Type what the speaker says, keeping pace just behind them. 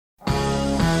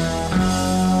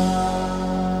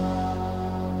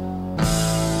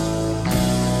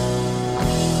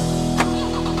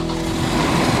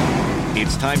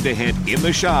It's time to head in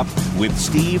the shop with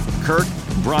Steve, Kirk,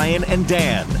 Brian, and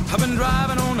Dan. I've been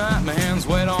driving all night, my hands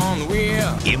wet on the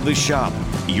wheel. In the shop,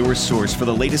 your source for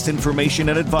the latest information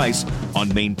and advice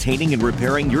on maintaining and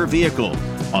repairing your vehicle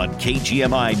on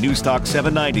KGMI Newstalk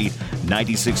 790,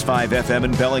 96.5 FM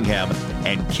in Bellingham,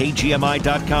 and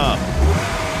KGMI.com.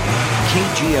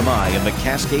 KGMI and the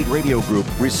Cascade Radio Group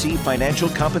receive financial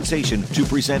compensation to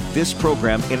present this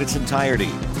program in its entirety.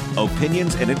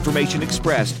 Opinions and information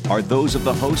expressed are those of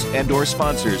the host and/or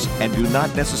sponsors and do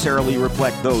not necessarily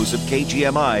reflect those of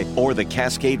KGMI or the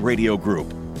Cascade Radio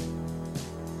Group.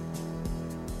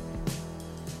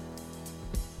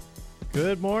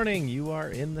 Good morning. You are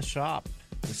in the shop.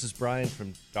 This is Brian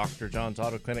from Dr. John's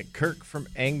Auto Clinic. Kirk from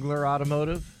Angler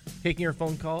Automotive. Taking your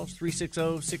phone calls,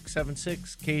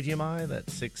 360-676-KGMI.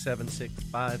 That's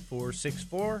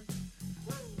 676-5464.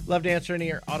 Love to answer any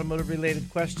of your automotive-related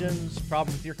questions,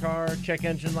 problem with your car, check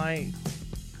engine light,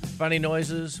 funny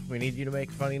noises. We need you to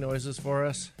make funny noises for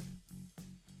us.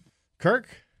 Kirk?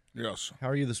 Yes. How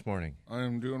are you this morning? I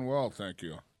am doing well, thank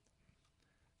you.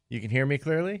 You can hear me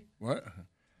clearly? What?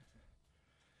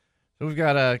 So we've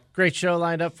got a great show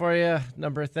lined up for you, a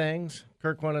number of things.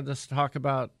 Kirk wanted us to talk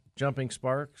about jumping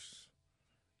sparks.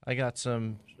 I got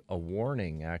a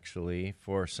warning, actually,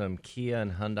 for some Kia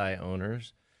and Hyundai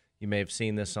owners. You may have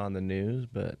seen this on the news,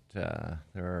 but there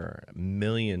are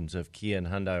millions of Kia and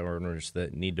Hyundai owners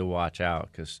that need to watch out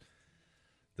because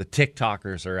the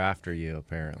TikTokers are after you,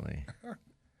 apparently. I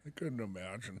couldn't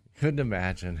imagine. Couldn't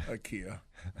imagine. A Kia.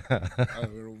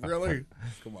 Really?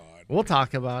 Come on. We'll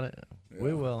talk about it. Yeah.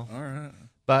 We will. All right.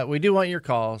 But we do want your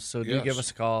calls, so do Yes. give us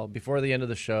a call. Before the end of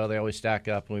the show, they always stack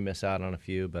up and we miss out on a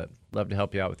few, but love to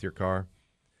help you out with your car.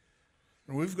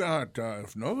 We've got,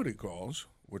 if nobody calls,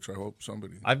 which I hope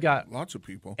somebody, I've got lots of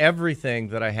people, everything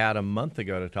that I had a month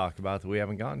ago to talk about that we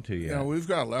haven't gotten to yet. Yeah, we've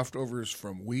got leftovers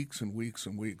from weeks and weeks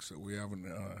and weeks that we haven't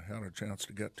had a chance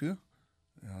to get to.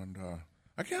 And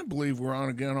I can't believe we're on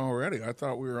again already. I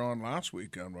thought we were on last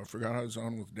weekend. I forgot I was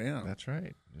on with Dan. That's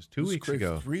right. It was 2 weeks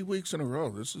ago. 3 weeks in a row.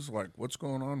 This is like, what's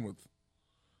going on with,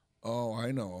 oh,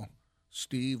 I know.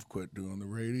 Steve quit doing the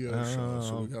radio show,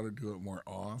 so we got to do it more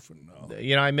often now.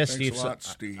 You know, I miss Thanks Steve. a lot,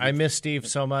 Steve. I miss Steve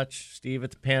so much. Steve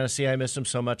at the Panacea, I missed him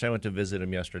so much. I went to visit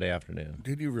him yesterday afternoon.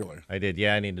 Did you really? I did.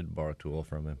 Yeah, I needed to borrow a tool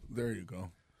from him. There you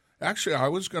go. Actually, I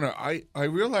was going to, I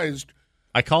realized.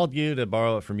 I called you to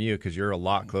borrow it from you because you're a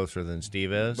lot closer than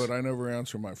Steve is. But I never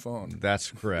answer my phone.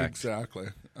 That's correct. Exactly.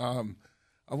 I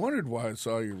wondered why I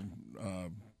saw your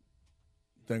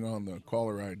thing on the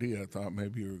caller ID. I thought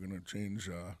maybe you were going to change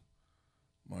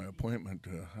my appointment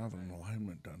to have an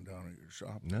alignment done down at your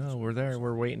shop. No, we're there.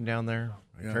 We're waiting down there.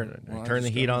 I Yeah. turned the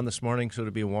heat on this morning so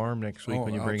it'll be warm next week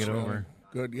when you bring it over.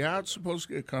 Good. Yeah, it's supposed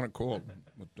to get kind of cold.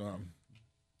 But,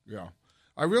 yeah.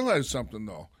 I realized something,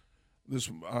 though. This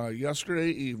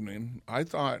yesterday evening, I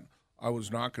thought I was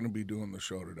not going to be doing the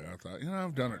show today. I thought,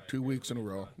 I've done it 2 weeks in a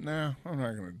row. Nah, I'm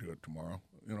not going to do it tomorrow.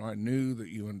 I knew that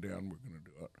you and Dan were going to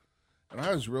do it. And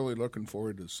I was really looking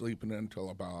forward to sleeping in until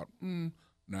about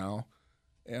now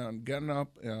and getting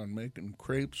up and making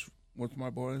crepes with my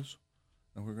boys.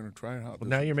 And we're going to try it out. Well,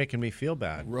 now you're making me feel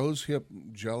bad. Rose hip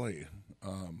jelly.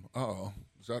 Uh-oh.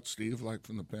 Is that Steve, like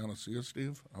from the Panacea,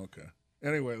 Steve? Okay.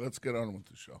 Anyway, let's get on with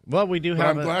the show. Well, we do but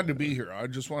have. I'm glad to be here. I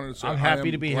just wanted to say I'm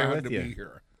happy to be here with glad you. to be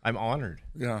here. I'm honored.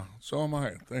 Yeah, so am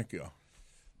I. Thank you.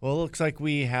 Well, it looks like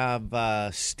we have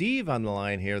Steve on the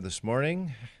line here this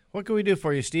morning. What can we do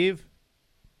for you, Steve?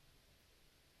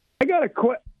 I got a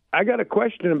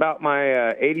question about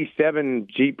my '87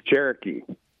 Jeep Cherokee,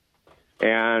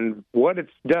 and what it's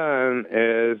done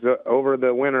is over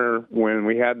the winter when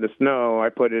we had the snow, I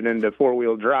put it into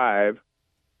 4-wheel drive.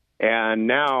 And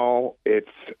now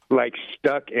it's like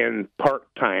stuck in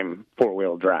part-time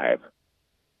 4-wheel drive.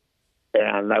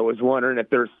 And I was wondering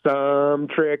if there's some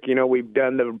trick. We've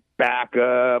done the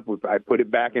backup. I put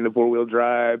it back into 4-wheel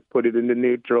drive, put it into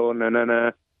neutral,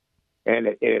 and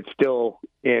it's still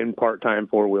in part-time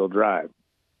 4-wheel drive.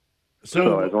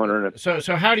 So I was wondering if...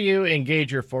 So how do you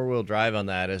engage your 4-wheel drive on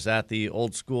that? Is that the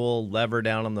old-school lever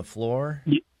down on the floor?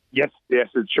 Yes,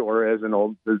 it sure is the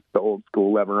old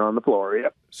school lever on the floor.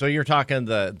 Yep. So you're talking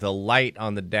the light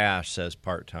on the dash says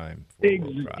part-time.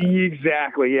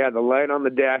 Exactly. Yeah, the light on the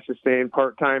dash is saying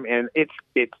part-time, and it's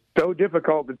so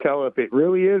difficult to tell if it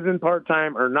really is in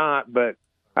part-time or not. But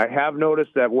I have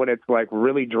noticed that when it's like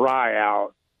really dry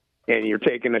out and you're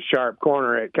taking a sharp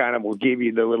corner, it kind of will give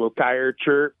you the little tire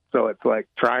chirp. So it's like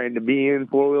trying to be in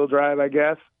 4-wheel drive, I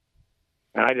guess.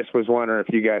 And I just was wondering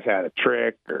if you guys had a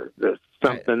trick or just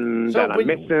something that I'm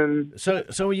missing.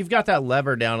 So you've got that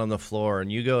lever down on the floor,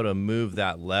 and you go to move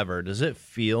that lever. Does it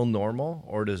feel normal,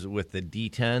 or does it, with the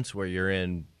detents where you're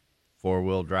in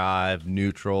 4-wheel drive,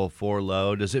 neutral,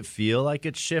 4-low, does it feel like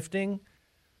it's shifting?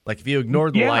 Like if you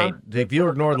ignore the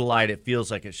light, it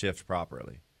feels like it shifts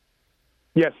properly.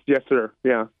 Yes, sir.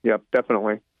 Yeah, yep,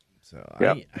 definitely. So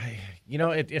yep.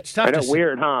 It's tough. I know, to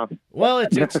weird, huh? Well,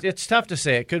 it's tough to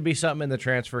say. It could be something in the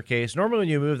transfer case. Normally, when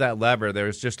you move that lever,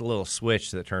 there's just a little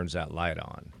switch that turns that light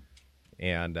on.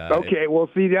 And okay, well,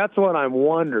 see, that's what I'm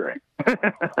wondering.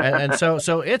 and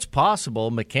so it's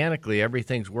possible mechanically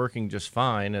everything's working just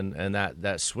fine, and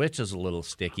that switch is a little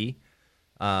sticky.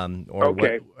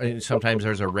 Sometimes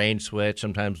there's a range switch,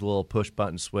 sometimes a little push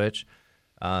button switch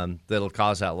that'll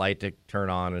cause that light to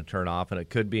turn on and turn off, and it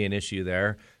could be an issue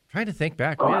there. Trying to think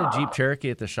back, we had a Jeep Cherokee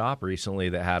at the shop recently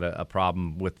that had a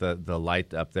problem with the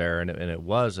light up there, and it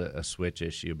was a switch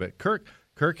issue. But Kirk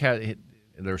had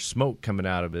there's smoke coming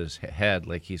out of his head,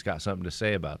 like he's got something to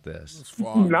say about this. It's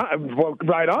fog.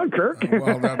 Right on, Kirk.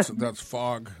 Well, that's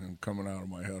fog coming out of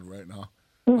my head right now.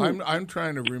 I'm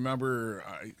trying to remember.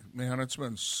 Man, it's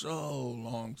been so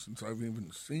long since I've even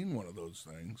seen one of those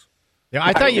things. Yeah,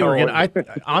 I thought you were going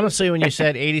to. Honestly, when you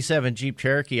said 87 Jeep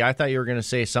Cherokee, I thought you were going to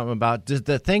say something about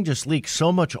the thing just leaks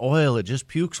so much oil. It just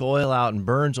pukes oil out and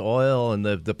burns oil, and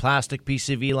the plastic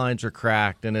PCV lines are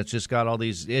cracked, and it's just got all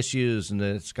these issues, and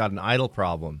it's got an idle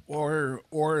problem. Or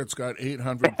it's got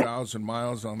 800,000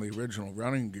 miles on the original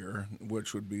running gear,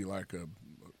 which would be like a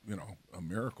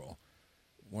miracle.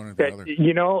 One or the other.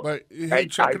 But hey,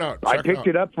 check it out. I picked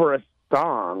it up for a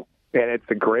song. And it's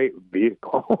a great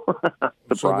vehicle.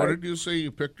 So what did you say? You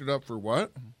picked it up for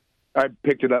what? I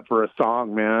picked it up for a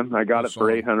song, man. I got it for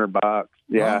 $800.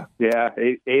 Yeah, yeah,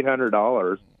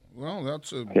 $800. Well,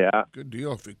 that's a good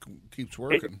deal if it keeps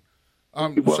working.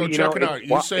 So check it out.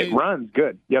 You say it runs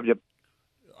good. Yep.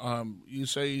 You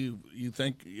say you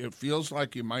think it feels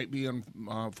like you might be in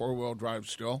 4-wheel drive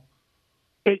still.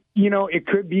 It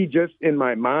could be just in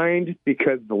my mind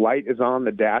because the light is on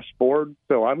the dashboard.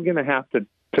 So I'm going to have to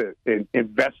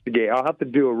investigate. I'll have to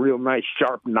do a real nice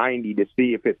sharp 90 to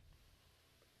see if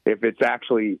it's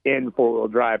actually in 4-wheel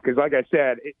drive. Because like I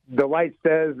said, the light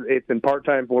says it's in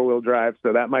part-time 4-wheel drive,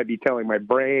 so that might be telling my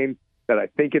brain that I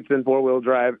think it's in 4-wheel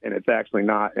drive, and it's actually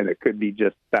not, and it could be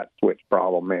just that switch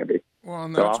problem maybe. Well,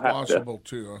 and that's possible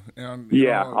too. And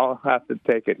I'll have to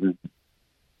take it and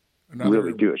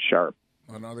really do it sharp.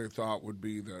 Another thought would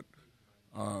be that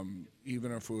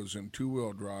even if it was in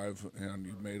 2-wheel drive and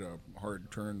you made a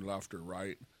hard turn left or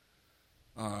right,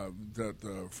 that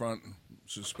the front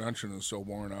suspension is so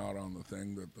worn out on the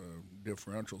thing that the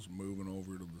differential's moving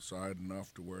over to the side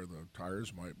enough to where the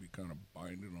tires might be kind of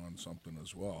binding on something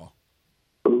as well.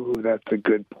 Ooh, that's a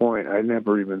good point. I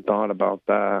never even thought about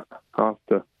that. I'll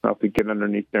have to get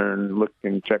underneath there and look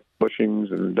and check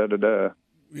bushings and da-da-da.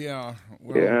 Yeah.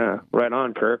 Well, yeah, right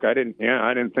on, Kirk. I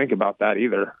didn't think about that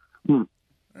either.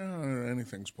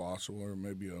 Anything's possible, or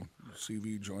maybe a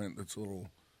CV joint that's a little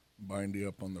bindy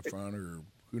up on the front, or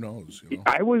who knows?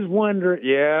 I was wondering.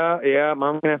 Yeah. I'm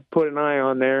gonna have to put an eye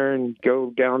on there and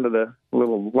go down to the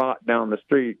little lot down the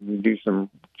street and do some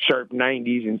sharp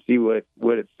 90s and see what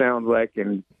it sounds like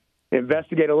and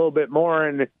investigate a little bit more.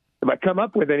 And if I come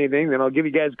up with anything, then I'll give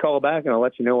you guys a call back and I'll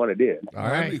let you know what I did. All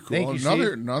right, that'd be cool. Thank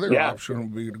you, another option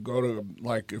would be to go to,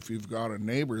 like, if you've got a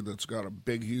neighbor that's got a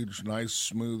big, huge, nice,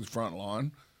 smooth front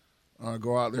lawn,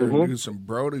 go out there and do some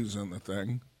Brodies in the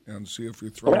thing and see if you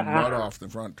throw mud off the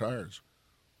front tires.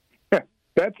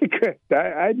 That's a good.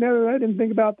 I didn't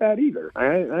think about that either.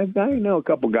 I know a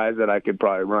couple guys that I could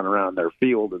probably run around their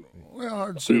field and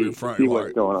I'd say the front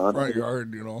what's going on. Front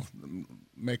yard,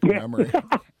 make a memory.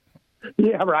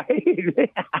 Yeah, right.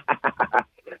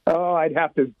 Oh, I'd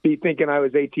have to be thinking I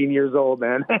was 18 years old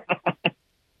then.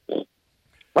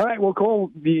 All right, well,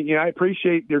 Cole, I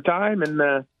appreciate your time,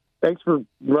 and thanks for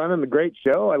running the great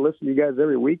show. I listen to you guys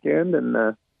every weekend, and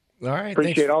all right,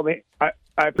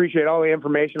 I appreciate all the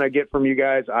information I get from you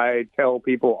guys. I tell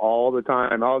people all the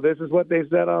time, this is what they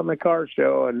said on the car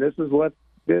show, and this is what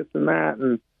this and that,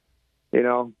 and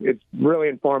it's really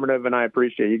informative, and I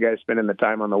appreciate you guys spending the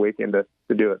time on the weekend to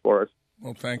do it for us.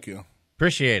 Well, thank you.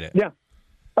 Appreciate it. Yeah.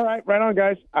 All right, right on,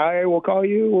 guys. I will call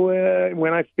you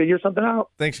when I figure something out.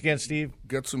 Thanks again, Steve.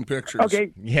 Get some pictures.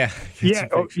 Okay. Yeah.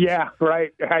 Yeah,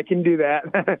 right. I can do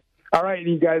that. All right,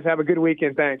 you guys have a good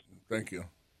weekend. Thanks. Thank you.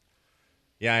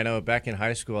 Yeah, I know. Back in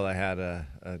high school, I had a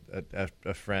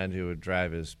friend who would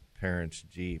drive his parents'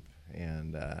 Jeep,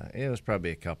 and it was probably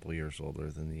a couple years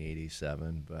older than the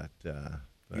 87, but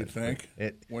You think?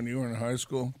 When you were in high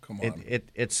school? Come on.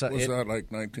 Was that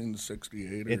like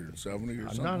 1968 or 70 or I'm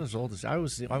something? not as old as I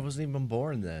was. I wasn't even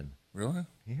born then. Really?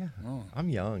 Yeah. Oh. I'm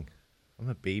young. I'm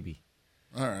a baby.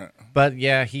 All right. But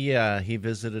yeah, he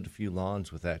visited a few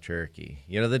lawns with that Cherokee.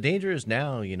 The danger is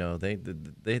now,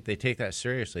 they take that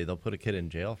seriously. They'll put a kid in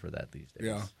jail for that these days.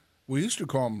 Yeah. We used to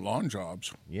call them lawn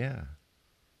jobs. Yeah.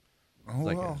 Oh, it's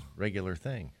like well. a regular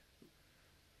thing.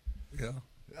 Yeah.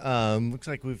 Looks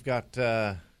like we've got.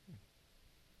 What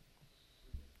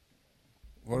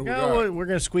do we got? We're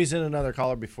going to squeeze in another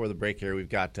caller before the break here. We've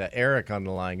got Eric on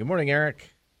the line. Good morning,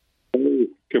 Eric.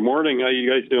 Good morning. How you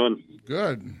guys doing?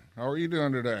 Good. How are you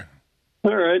doing today?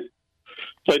 All right.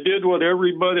 I did what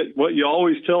you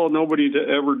always tell nobody to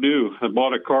ever do. I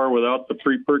bought a car without the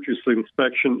pre-purchase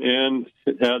inspection, and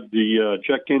it had the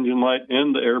check engine light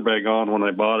and the airbag on when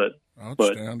I bought it.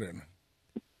 Outstanding.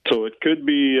 So it could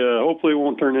be, hopefully it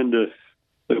won't turn into,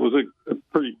 it was a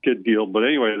pretty good deal. But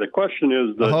anyway, the question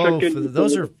is check engine.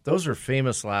 Those are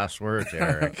famous last words,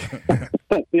 Eric.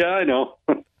 Yeah, I know.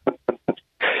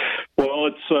 Well,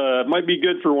 it might be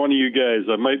good for one of you guys.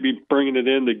 I might be bringing it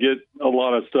in to get a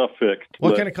lot of stuff fixed.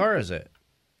 What kind of car is it?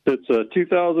 It's a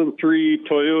 2003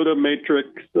 Toyota Matrix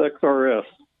XRS.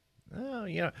 Oh,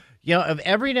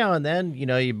 every now and then,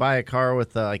 you buy a car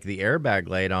with the airbag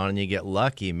light on, and you get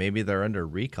lucky. Maybe they're under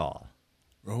recall.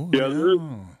 Oh, yeah.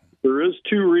 There is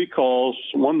 2 recalls.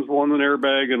 One's an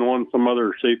airbag and one some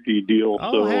other safety deal.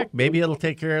 Oh, heck, maybe it'll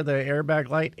take care of the airbag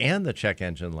light and the check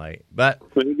engine light. But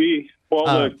maybe. Well,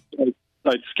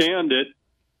 I scanned it.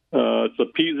 It's a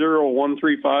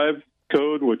P0135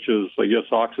 code, which is, I guess,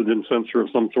 oxygen sensor of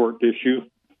some sort issue.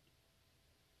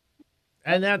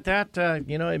 And that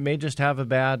it may just have a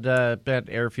bad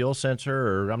air fuel sensor,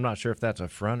 or I'm not sure if that's a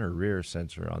front or rear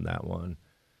sensor on that one.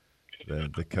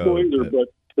 The code.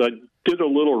 But I did a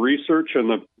little research,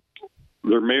 and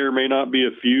there may or may not be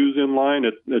a fuse in line.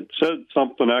 It said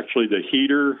something, actually, the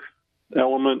heater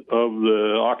element of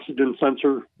the oxygen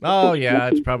sensor. Oh yeah,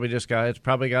 it's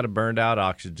probably got a burned out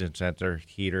oxygen sensor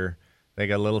heater. They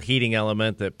got a little heating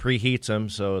element that preheats them,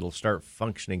 so it'll start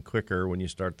functioning quicker when you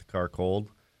start the car cold.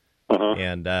 Uh-huh.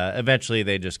 And eventually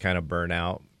they just kind of burn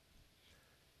out.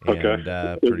 Okay.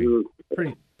 And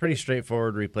pretty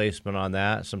straightforward replacement on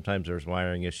that. Sometimes there's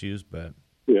wiring issues, but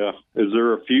yeah. Is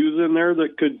there a fuse in there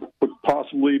that could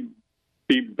possibly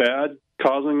be bad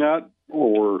causing that,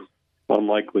 or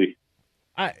unlikely?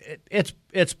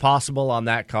 It's possible on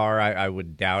that car. I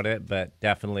would doubt it, but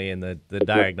definitely in the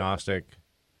diagnostic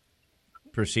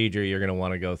procedure, you're going to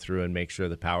want to go through and make sure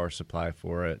the power supply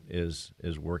for it is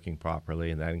working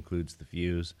properly, and that includes the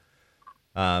fuse.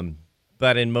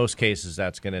 But in most cases,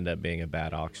 that's going to end up being a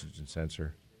bad oxygen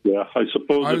sensor. Yeah, I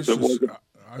suppose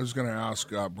I was going to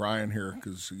ask Brian here,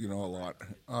 because you know a lot.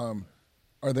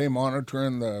 Are they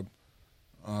monitoring the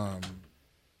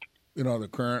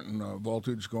current and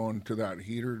voltage going to that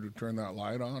heater to turn that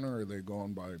light on, or are they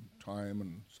going by time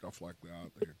and stuff like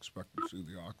that? They expect to see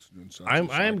the oxygen sensor.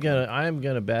 I'm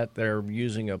gonna bet they're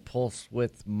using a pulse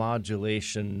width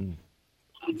modulation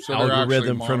so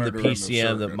algorithm from the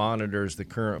PCM that monitors the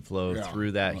current flow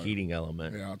through that heating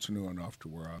element. Yeah, it's new enough to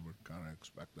where I would kind of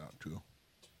expect that too.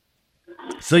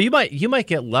 So you might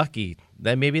get lucky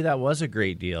that maybe that was a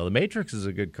great deal. The Matrix is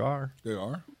a good car. They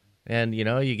are. And, you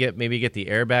get the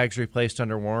airbags replaced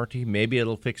under warranty. Maybe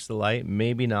it'll fix the light.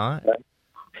 Maybe not.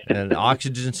 And an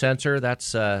oxygen sensor,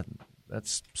 that's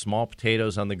small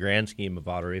potatoes on the grand scheme of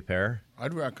auto repair.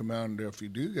 I'd recommend, if you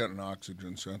do get an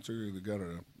oxygen sensor, either get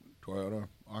a Toyota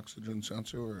oxygen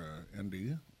sensor or a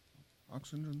ND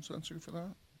oxygen sensor for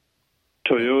that.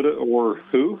 Toyota or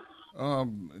who?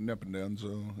 Nippon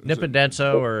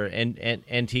Denso or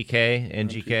NTK,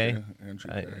 NGK,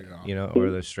 yeah.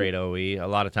 Or the straight OE. A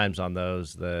lot of times on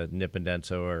those, the Nippon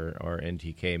Denso or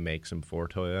NTK makes them for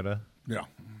Toyota. Yeah.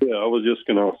 Yeah, I was just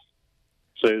going to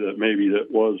say that maybe that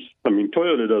was. I mean,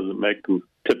 Toyota doesn't make them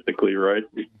typically, right?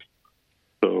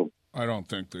 So I don't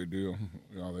think they do.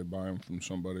 They buy them from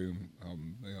somebody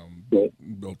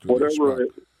built to whatever.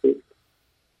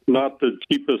 Not the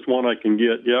cheapest one I can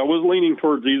get. Yeah, I was leaning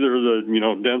towards either the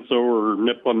Denso or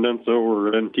Nippon Denso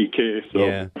or NTK. So.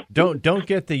 Yeah, don't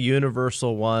get the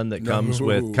universal one that comes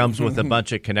with a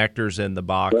bunch of connectors in the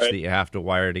box that you have to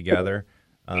wire together.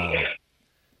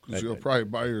 Because you'll probably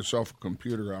buy yourself a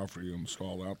computer after you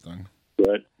install that thing.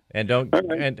 Right. And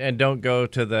don't go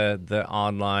to the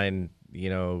online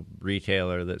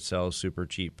retailer that sells super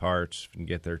cheap parts and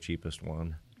get their cheapest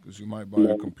one. Because you might buy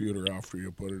a computer after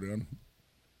you put it in.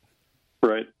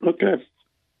 Right. Okay.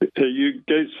 Are you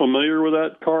guys familiar with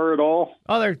that car at all?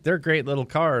 Oh, they're great little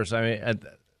cars. I mean,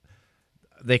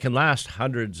 they can last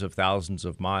hundreds of thousands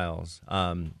of miles.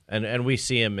 And we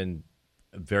see them in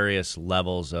various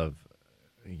levels of,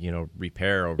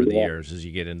 repair over the years as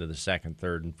you get into the second,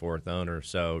 third, and fourth owner.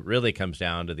 So it really comes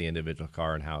down to the individual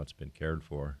car and how it's been cared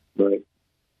for. Right.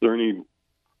 Is there any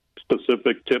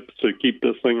specific tips to keep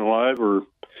this thing alive, or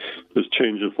just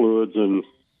change the fluids and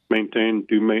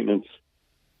do maintenance?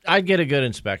 I'd get a good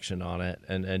inspection on it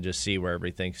and just see where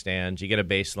everything stands. You get a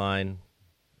baseline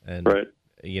and,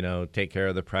 take care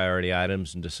of the priority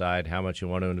items and decide how much you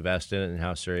want to invest in it and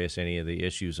how serious any of the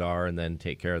issues are, and then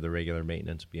take care of the regular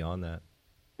maintenance beyond that.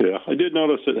 Yeah, I did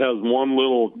notice it has one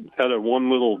little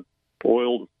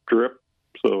oil drip,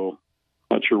 so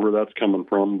not sure where that's coming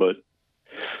from, but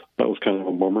that was kind of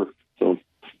a bummer. So,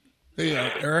 hey,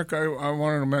 Eric, I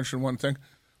wanted to mention one thing.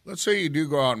 Let's say you do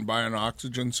go out and buy an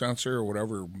oxygen sensor or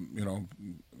whatever,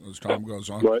 as time goes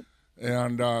on, right?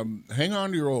 And hang on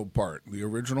to your old part, the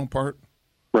original part,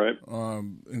 right?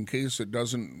 In case it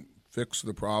doesn't fix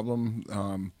the problem.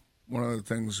 One of the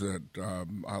things that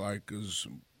I like is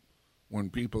when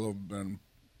people have been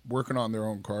working on their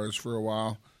own cars for a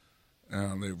while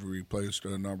and they've replaced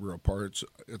a number of parts,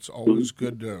 it's always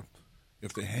good to,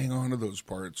 if they hang on to those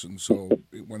parts, and so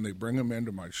when they bring them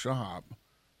into my shop,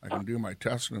 I can do my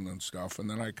testing and stuff, and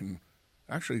then I can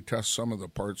actually test some of the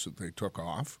parts that they took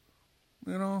off.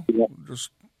 Just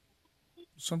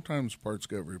sometimes parts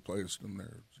get replaced, and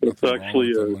there's nothing wrong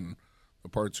with them, and the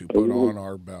parts you put on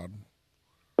are bad.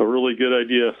 A really good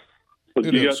idea. But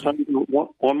you got time for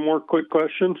one more quick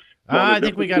question? I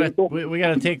think we got to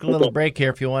take a little break here.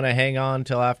 If you want to hang on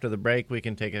till after the break, we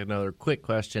can take another quick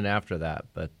question after that.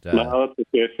 But no, that's okay.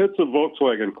 If it's a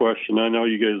Volkswagen question, I know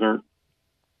you guys aren't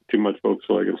too much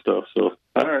Volkswagen stuff. So,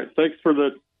 all right, thanks for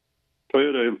the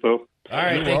Toyota info. All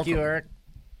right, thank you, Eric.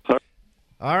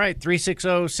 All right,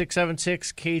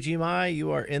 360-676-KGMI.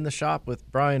 You are in the shop with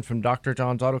Brian from Dr.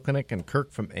 John's Auto Clinic and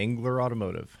Kirk from Engler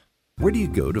Automotive. Where do you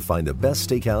go to find the best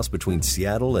steakhouse between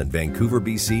Seattle and Vancouver,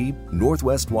 BC?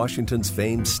 Northwest Washington's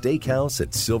famed Steakhouse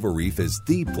at Silver Reef is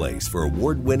the place for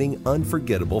award-winning,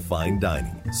 unforgettable fine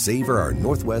dining. Savor our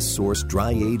Northwest-sourced,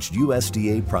 dry-aged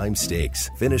USDA prime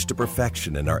steaks, finished to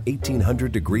perfection in our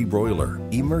 1800-degree broiler.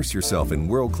 Immerse yourself in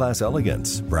world-class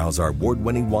elegance. Browse our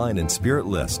award-winning wine and spirit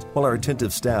list, while our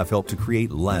attentive staff help to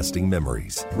create lasting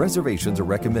memories. Reservations are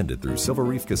recommended through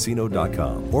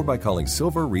silverreefcasino.com or by calling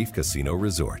Silver Reef Casino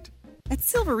Resort. At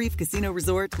Silver Reef Casino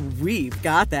Resort, we've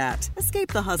got that.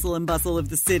 Escape the hustle and bustle of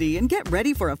the city and get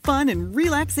ready for a fun and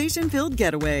relaxation-filled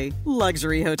getaway.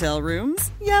 Luxury hotel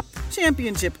rooms? Yep.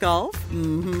 Championship golf?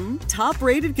 Mm-hmm.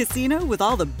 Top-rated casino with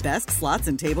all the best slots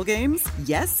and table games?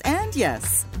 Yes and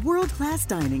yes. World-class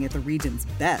dining at the region's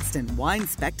best and Wine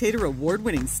Spectator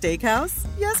award-winning steakhouse?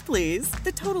 Yes, please.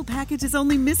 The total package is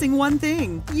only missing one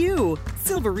thing. You.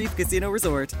 Silver Reef Casino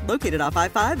Resort. Located off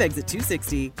I-5, exit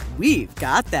 260. We've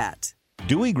got that.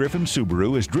 Dewey Griffin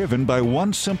Subaru is driven by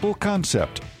one simple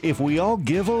concept. If we all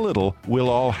give a little, we'll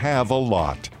all have a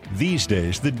lot. These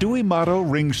days, the Dewey motto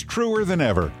rings truer than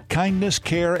ever. Kindness,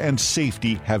 care, and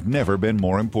safety have never been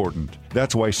more important.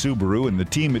 That's why Subaru and the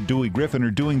team at Dewey Griffin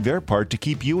are doing their part to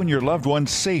keep you and your loved ones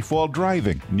safe while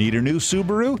driving. Need a new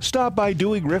Subaru? Stop by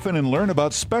Dewey Griffin and learn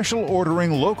about special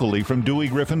ordering locally from Dewey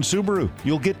Griffin Subaru.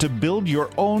 You'll get to build your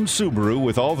own Subaru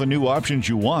with all the new options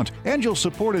you want, and you'll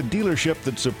support a dealership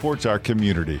that supports our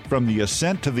community. From the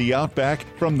Ascent to the Outback,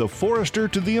 from the Forester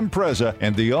to the Impreza,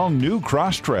 and the all-new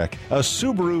Crosstrek, a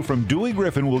Subaru from Dewey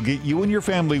Griffin will get you and your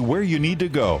family where you need to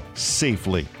go,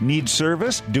 safely. Need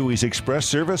service? Dewey's Express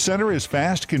Service Center is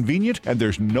fast, convenient, and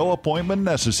there's no appointment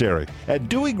necessary. At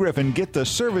Dewey Griffin, get the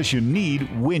service you need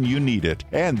when you need it,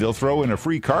 and they'll throw in a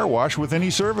free car wash with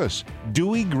any service.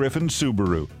 Dewey Griffin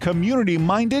Subaru.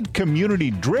 Community-minded,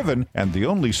 community-driven, and the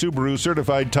only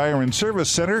Subaru-certified tire and service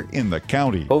center in the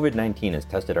county. COVID-19 has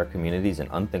tested our communities in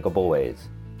unthinkable ways.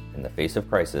 In the face of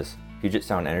crisis, Puget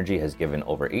Sound Energy has given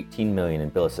over $18 million in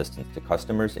bill assistance to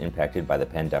customers impacted by the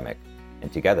pandemic,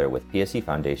 and together with PSE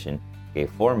Foundation, gave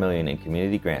 $4 million in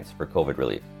community grants for COVID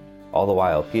relief. All the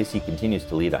while, PSE continues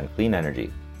to lead on clean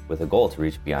energy, with a goal to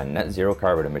reach beyond net zero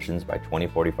carbon emissions by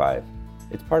 2045.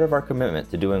 It's part of our commitment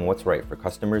to doing what's right for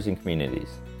customers and communities.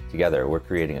 Together, we're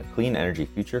creating a clean energy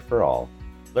future for all.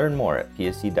 Learn more at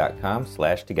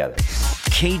pse.com/together.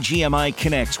 KGMI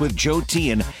Connects with Joe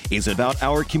Tian is about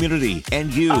our community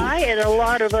and you. I and a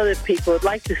lot of other people would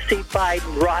like to see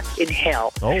Biden rot in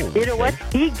hell. Oh, you know what?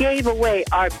 He gave away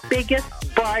our biggest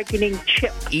bargaining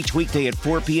chip. Each weekday at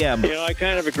 4 p.m. You know, I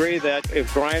kind of agree that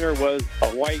if Griner was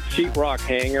a white sheetrock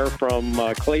hanger from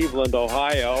Cleveland,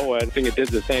 Ohio, I think it did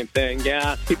the same thing,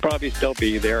 yeah, he'd probably still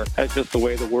be there. That's just the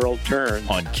way the world turns.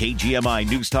 On KGMI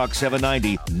News Talk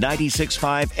 790,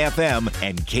 96.5 FM,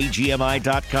 and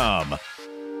KGMI.com.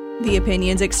 The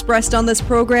opinions expressed on this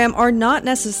program are not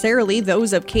necessarily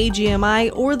those of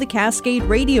KGMI or the Cascade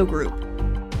Radio Group.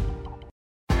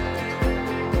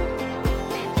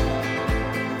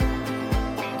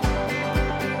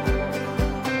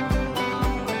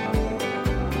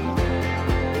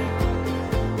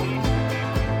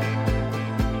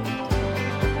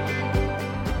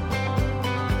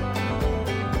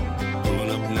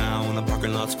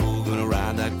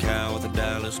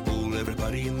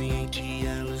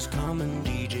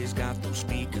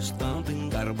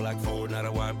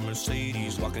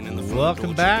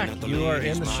 Welcome back. You are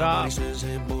in the shop.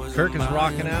 Kirk is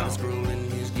rocking out.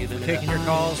 Taking your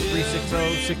calls,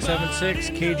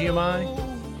 360-676 KGMI.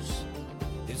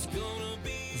 Is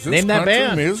this Name that country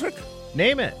band. music?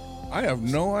 Name it. I have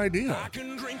no idea.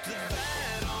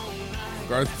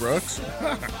 Garth Brooks?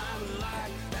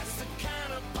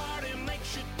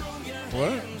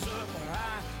 What?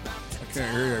 I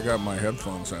can't hear you. I got my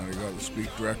headphones on. I got to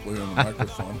speak directly on the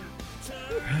microphone.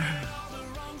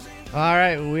 All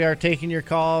right, we are taking your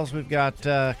calls. We've got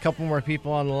a couple more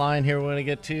people on the line here we want to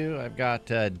get to. I've got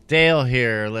Dale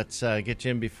here. Let's get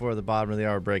you in before the bottom of the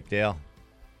hour break, Dale.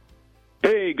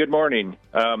 Hey, good morning.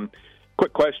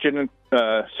 Quick question.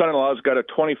 Son-in-law's got a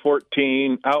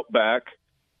 2014 Outback,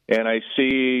 and I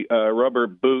see a rubber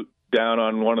boot down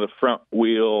on one of the front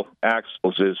wheel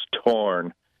axles is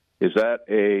torn. Is that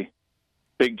a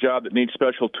big job that needs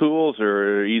special tools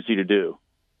or easy to do?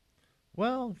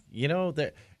 Well, you know,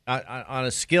 on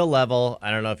a skill level, I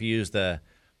don't know if you use a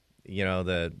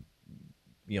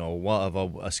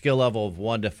skill level of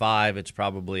 1 to 5. It's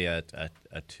probably a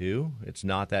 2. It's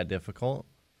not that difficult.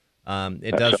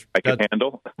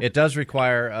 It does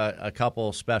require a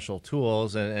couple special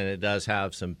tools, and it does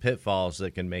have some pitfalls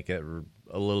that can make it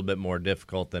a little bit more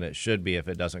difficult than it should be if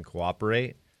it doesn't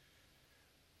cooperate.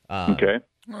 Okay.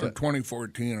 Well, in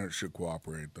 2014, it should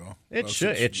cooperate, though. It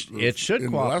should cooperate.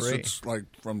 Unless it's like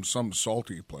from some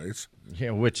salty place. Yeah,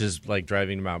 which is like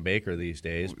driving to Mount Baker these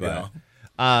days. But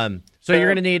yeah. So you're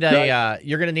going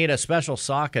to need a special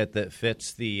socket that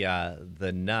fits the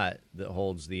nut that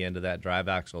holds the end of that drive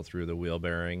axle through the wheel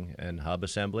bearing and hub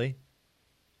assembly.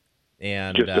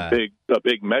 And just a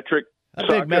big metric. A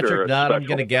big metric nut. I'm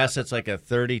going to guess it's like a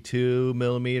 32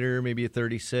 millimeter, maybe a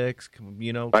 36.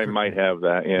 You know, I might have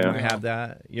that. Yeah, you have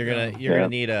that. You're gonna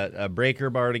need a breaker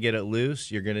bar to get it loose.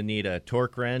 You're going to need a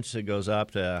torque wrench that goes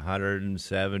up to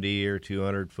 170 or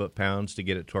 200 foot-pounds to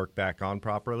get it torqued back on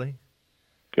properly.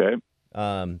 Okay.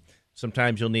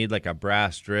 Sometimes you'll need like a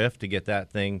brass drift to get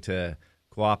that thing to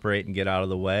cooperate and get out of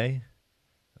the way.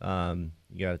 You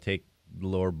got to take the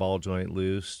lower ball joint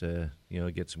loose to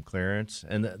get some clearance.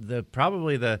 And the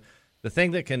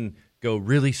thing that can go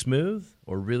really smooth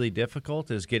or really difficult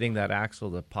is getting that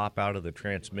axle to pop out of the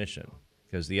transmission,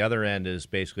 because the other end is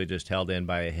basically just held in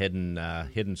by a hidden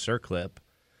circlip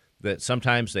that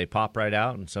sometimes they pop right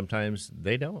out and sometimes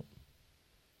they don't.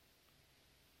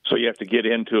 So you have to get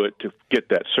into it to get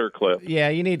that circlip. Yeah,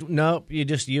 you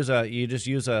just use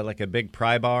a like a big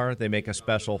pry bar. They make a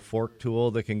special fork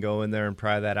tool that can go in there and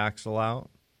pry that axle out.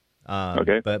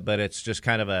 Okay. But it's just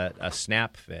kind of a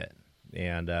snap fit.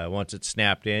 And once it's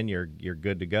snapped in, you're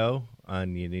good to go.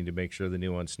 And you need to make sure the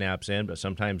new one snaps in. But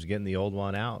sometimes getting the old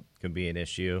one out can be an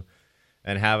issue.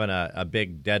 And having a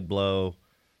big dead blow,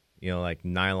 like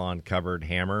nylon covered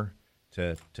hammer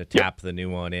to tap the new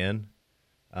one in.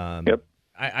 Yep.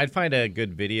 I'd find a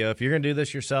good video. If you're going to do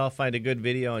this yourself, find a good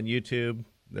video on YouTube.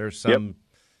 There's some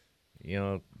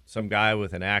guy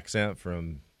with an accent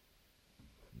from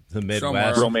the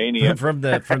Midwest, Romania, from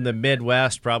the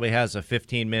Midwest, probably has a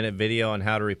 15-minute video on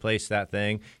how to replace that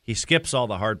thing. He skips all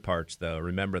the hard parts, though.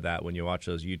 Remember that when you watch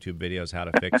those YouTube videos, how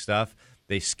to fix stuff.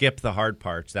 They skip the hard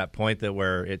parts. That point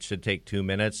where it should take 2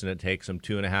 minutes and it takes them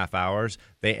 2.5 hours.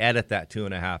 They edit that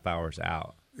 2.5 hours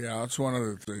out. Yeah, that's one of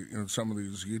the things. In some of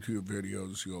these YouTube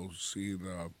videos, you'll see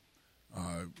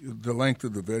the length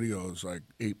of the video is like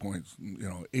 8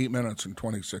 minutes and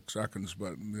 26 seconds,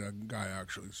 but the guy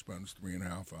actually spends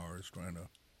 3.5 hours trying to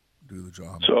do the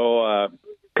job. So a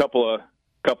couple of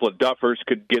duffers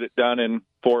could get it done in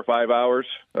 4 or 5 hours,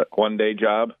 a one-day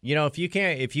job. If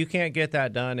you can't get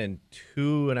that done in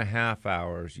 2.5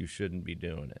 hours, you shouldn't be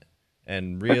doing it.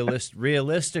 And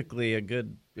realistically, a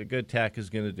good tech is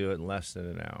going to do it in less than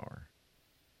an hour.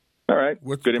 All right.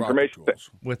 With good information.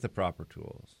 With the proper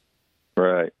tools.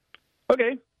 Right.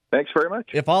 Okay. Thanks very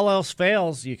much. If all else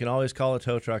fails, you can always call a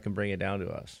tow truck and bring it down to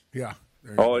us. Yeah.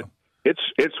 There you go.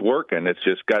 It's working. It's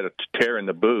just got a tear in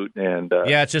the boot, and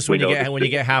yeah, it's just when you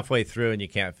get halfway through and you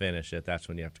can't finish it. That's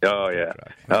when you have to. Oh yeah.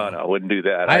 Oh no, I wouldn't do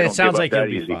that. It sounds like you'll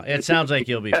be fine. It sounds like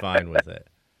you'll be fine with it.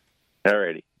 All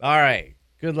righty. All right.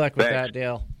 Good luck with that,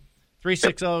 Dale.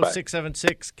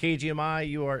 360-676-KGMI.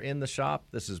 You are in the shop.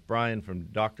 This is Brian from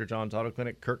Dr. John's Auto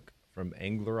Clinic. Kirk from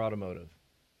Engler Automotive.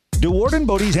 DeWarden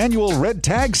Bodie's annual Red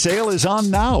Tag sale is on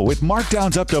now with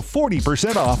markdowns up to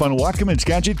 40% off on Whatcom and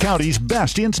Skagit County's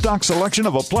best in-stock selection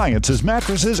of appliances,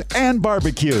 mattresses, and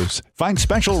barbecues. Find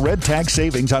special Red Tag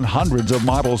savings on hundreds of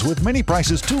models with many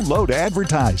prices too low to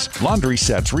advertise. Laundry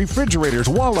sets, refrigerators,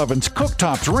 wall ovens,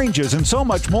 cooktops, ranges, and so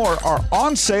much more are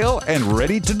on sale and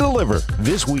ready to deliver.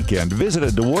 This weekend, visit a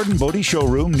DeWarden Bodie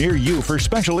showroom near you for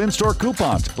special in-store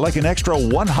coupons, like an extra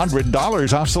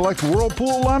 $100 off select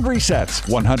Whirlpool laundry sets,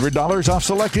 $100 off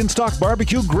select in-stock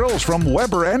barbecue grills from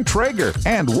Weber and Traeger,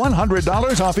 and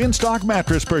 $100 off in-stock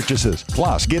mattress purchases.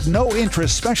 Plus, get no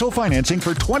interest special financing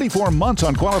for 24 months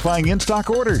on qualifying in-stock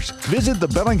orders. Visit the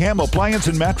Bellingham Appliance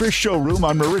and Mattress Showroom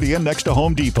on Meridian next to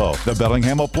Home Depot, the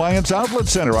Bellingham Appliance Outlet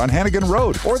Center on Hannigan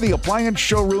Road, or the Appliance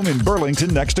Showroom in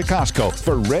Burlington next to Costco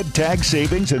for Red Tag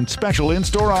savings and special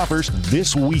in-store offers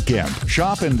this weekend.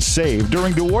 Shop and save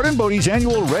during DeWarden Bodie's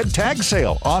annual Red Tag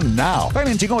sale on now.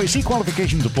 Financing OAC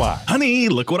qualifications apply. Honey,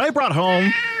 look what I brought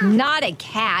home. Not a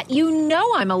cat. You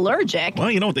know I'm allergic.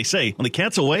 Well, you know what they say. When the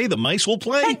cat's away, the mice will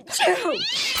play.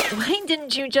 Why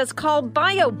didn't you just call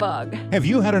BioBug? Have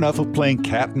you had enough of playing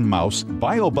cat and mouse?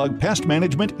 BioBug Pest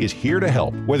Management is here to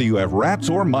help. Whether you have rats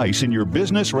or mice in your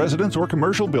business, residence, or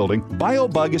commercial building,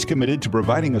 BioBug is committed to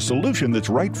providing a solution that's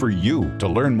right for you. To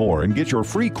learn more and get your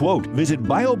free quote, visit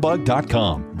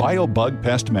biobug.com. BioBug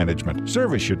Pest Management.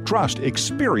 Service you trust,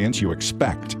 experience you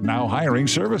expect. Now hiring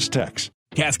service techs.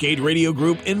 Cascade Radio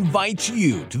Group invites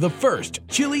you to the first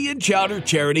Chili and Chowder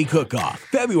Charity Cook-Off,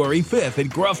 February 5th at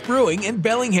Gruff Brewing in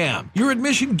Bellingham. Your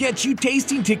admission gets you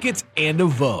tasting tickets and a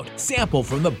vote. Sample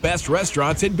from the best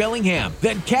restaurants in Bellingham.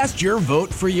 Then cast your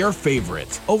vote for your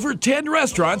favorites. Over 10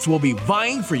 restaurants will be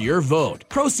vying for your vote.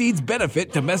 Proceeds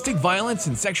benefit domestic violence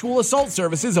and sexual assault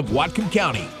services of Whatcom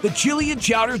County. The Chili and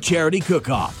Chowder Charity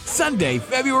Cook-Off, Sunday,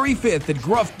 February 5th at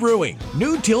Gruff Brewing,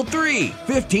 noon till 3,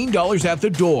 $15 at the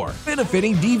door. Benefit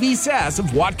DV SAS of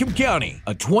Whatcom County,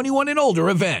 a 21 and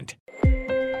older event.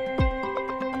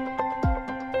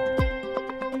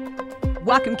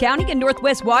 Whatcom County and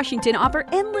Northwest Washington offer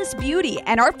endless beauty,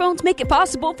 and our phones make it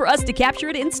possible for us to capture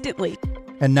it instantly.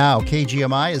 And now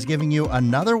KGMI is giving you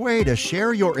another way to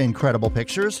share your incredible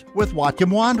pictures with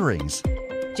Whatcom Wanderings.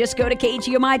 Just go to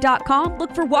KGMI.com,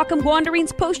 look for Whatcom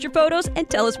Wanderings, post your photos, and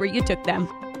tell us where you took them.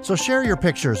 So share your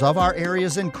pictures of our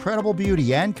area's incredible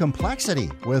beauty and complexity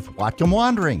with Whatcom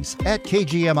Wanderings at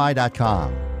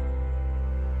KGMI.com.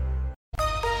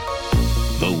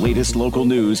 The latest local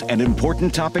news and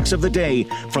important topics of the day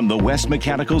from the West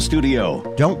Mechanical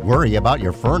Studio. Don't worry about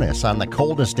your furnace on the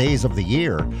coldest days of the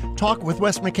year. Talk with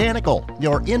West Mechanical,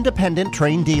 your independent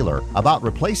Trane dealer, about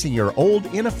replacing your old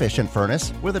inefficient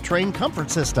furnace with a Trane comfort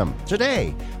system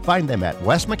today. Find them at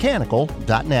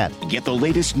westmechanical.net. Get the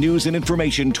latest news and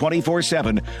information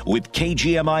 24/7 with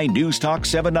KGMI News Talk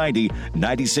 790,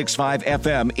 96.5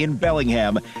 FM in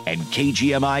Bellingham and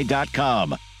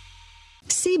KGMI.com.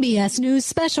 CBS News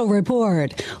Special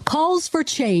Report. Calls for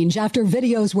change after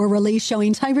videos were released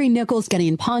showing Tyree Nichols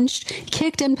getting punched,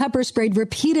 kicked, and pepper sprayed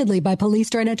repeatedly by police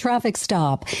during a traffic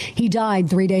stop. He died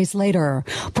 3 days later.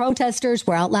 Protesters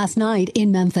were out last night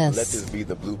in Memphis. Let this be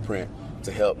the blueprint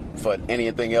to help for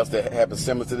anything else that happens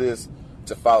similar to this,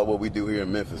 to follow what we do here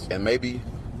in Memphis. And maybe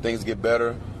things get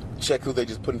better. Check who they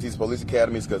just put into these police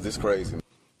academies, because it's crazy.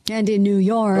 And in New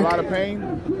York, a lot of pain,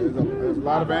 there's a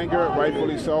lot of anger,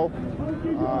 rightfully so.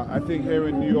 I think here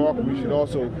in New York, we should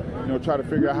also, try to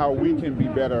figure out how we can be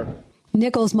better.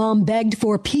 Nichols' mom begged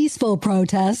for peaceful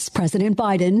protests. President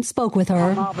Biden spoke with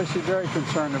her. I'm obviously very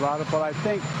concerned about it, but I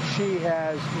think she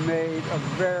has made a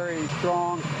very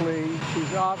strong plea.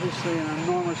 She's obviously in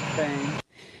enormous pain.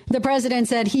 The president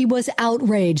said he was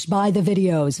outraged by the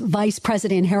videos. Vice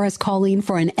President Harris calling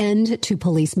for an end to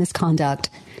police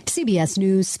misconduct. CBS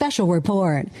News Special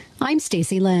Report. I'm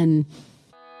Stacey Lynn.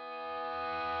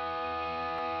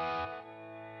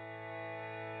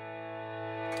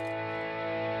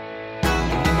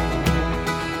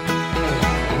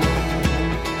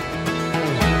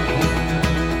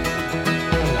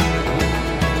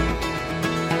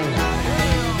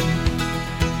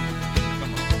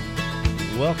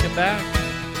 Welcome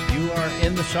back. You are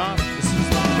in the shop. This is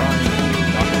Dr.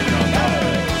 John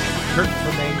Kurt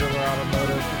from Angler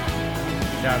Automotive.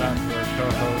 Shout out to our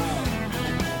co-host,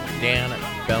 Dan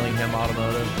at Bellingham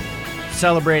Automotive.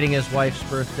 Celebrating his wife's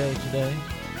birthday today.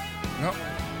 Yep.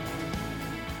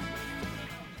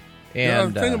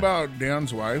 And the thing about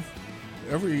Dan's wife,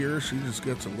 every year she just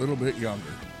gets a little bit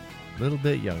younger. A little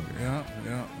bit younger.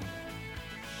 Yeah.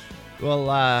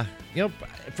 Well,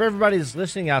 for everybody that's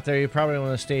listening out there, you probably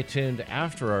want to stay tuned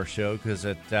after our show because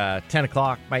at 10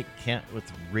 o'clock, Mike Kent with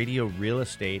Radio Real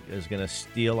Estate is going to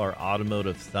steal our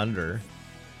automotive thunder.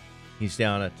 He's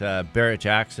down at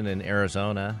Barrett-Jackson in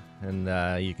Arizona, and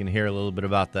you can hear a little bit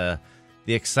about the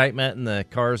excitement and the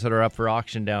cars that are up for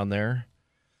auction down there.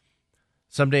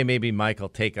 Someday maybe Mike will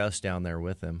take us down there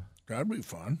with him. That'd be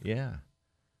fun. Yeah.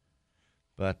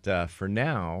 But for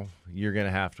now, you're going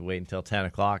to have to wait until 10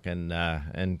 o'clock and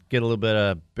get a little bit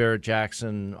of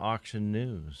Barrett-Jackson auction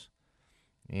news.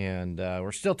 And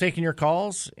we're still taking your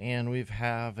calls, and we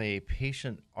have a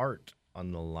patient, Art,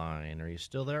 on the line. Are you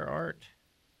still there, Art?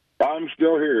 I'm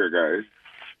still here, guys.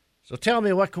 So tell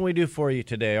me, what can we do for you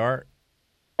today, Art?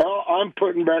 Well, I'm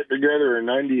putting back together a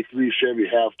 93 Chevy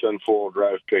half-ton four-wheel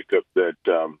drive pickup that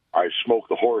I smoked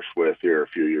the horse with here a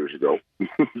few years ago.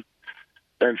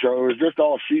 And so it was just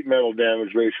all sheet metal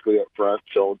damage basically up front.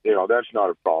 So, that's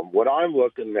not a problem. What I'm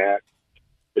looking at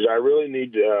is I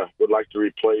really would like to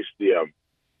replace the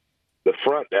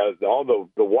front, all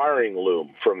the wiring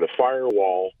loom from the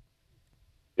firewall,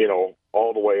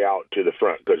 all the way out to the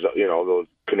front because, those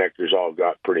connectors all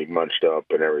got pretty munched up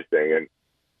and everything.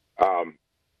 And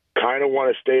kind of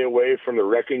want to stay away from the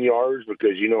wrecking yards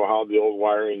because you know how the old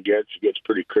wiring gets. It gets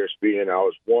pretty crispy. And I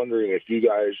was wondering if you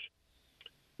guys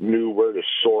knew where to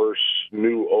source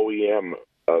new OEM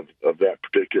of that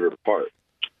particular part.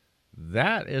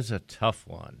 That is a tough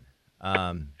one.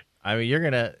 You're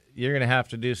gonna have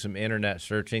to do some internet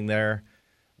searching there.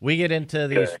 We get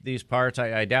into these parts.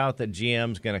 I doubt that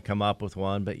GM's going to come up with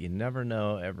one, but you never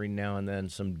know. Every now and then,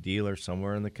 some dealer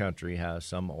somewhere in the country has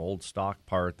some old stock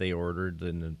part they ordered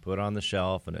and then put on the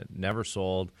shelf, and it never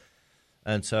sold.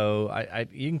 And so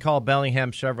you can call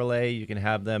Bellingham Chevrolet. You can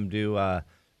have them do a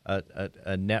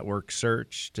network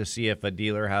search to see if a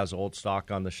dealer has old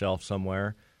stock on the shelf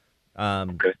somewhere.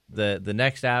 The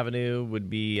next avenue would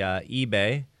be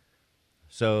eBay.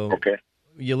 So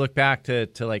you look back to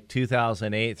like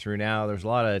 2008 through now, there's a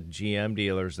lot of GM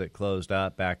dealers that closed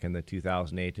up back in the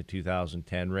 2008 to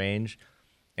 2010 range.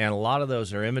 And a lot of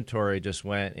those, their inventory just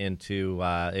went into,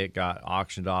 it got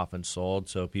auctioned off and sold.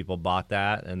 So people bought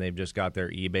that, and they've just got their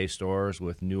eBay stores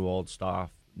with new old stock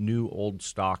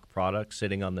products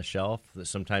sitting on the shelf. That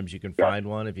sometimes you can find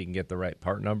one if you can get the right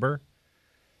part number.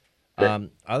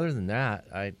 Other than that,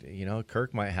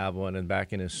 Kirk might have one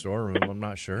back in his storeroom. I'm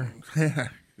not sure.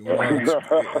 Well,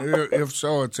 if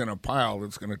so, it's in a pile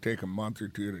that's going to take a month or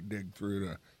two to dig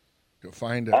through to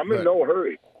find it. I'm in no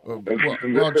hurry. Well,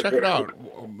 check it out.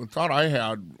 The thought I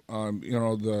had,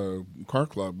 the car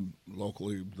club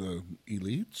locally, the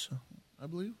Elites, I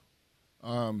believe,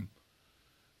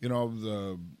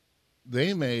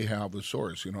 they may have a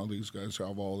source. These guys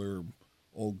have all their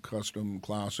old custom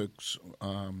classics.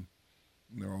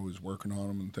 They're always working on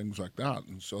them and things like that.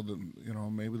 And so,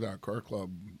 maybe that car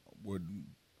club would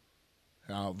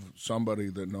have somebody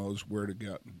that knows where to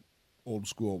get old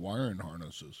school wiring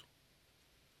harnesses.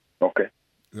 Okay.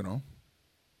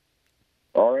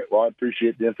 All right. Well, I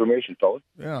appreciate the information, fellas.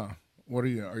 Yeah. Are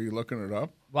you looking it up?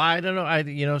 Well, I don't know.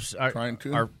 Trying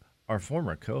to. Our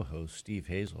former co-host, Steve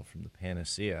Hazel from the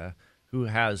Panacea, who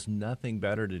has nothing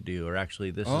better to do, or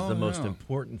actually this is the most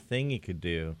important thing he could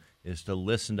do, is to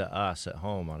listen to us at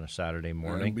home on a Saturday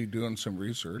morning. And be doing some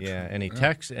research. Yeah, and he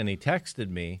texted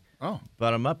me. Oh.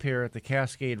 But I'm up here at the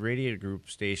Cascade Radio Group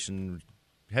station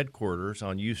headquarters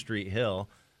on U Street Hill,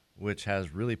 which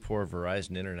has really poor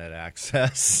Verizon internet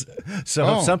access.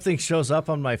 So if something shows up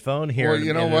on my phone here... Well,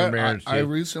 you know what? I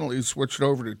recently switched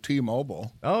over to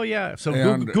T-Mobile. Oh, yeah. So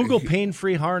Google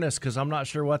pain-free harness, because I'm not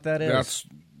sure what that is.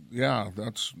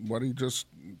 That's what he just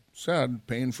said,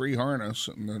 pain-free harness,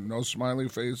 and then no smiley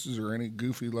faces or any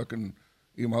goofy-looking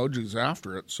emojis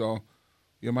after it. So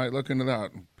you might look into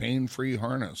that, pain-free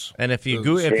harness. And if you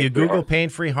Google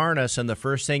pain-free harness and the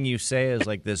first thing you say is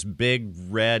like this big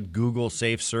red Google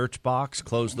safe search box,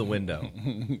 close the window.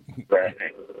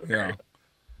 Yeah.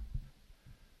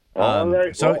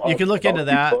 So you can look into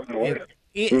that.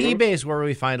 eBay is where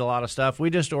we find a lot of stuff. We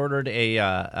just ordered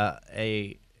a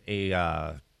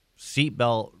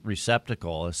seatbelt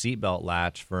receptacle, a seatbelt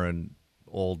latch for an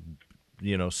old,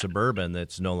 Suburban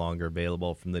that's no longer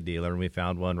available from the dealer, and we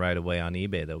found one right away on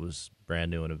eBay that was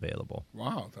brand new and available.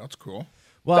 Wow, that's cool.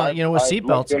 Well, you know, with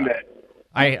seatbelts,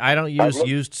 I don't use looked-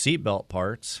 used seatbelt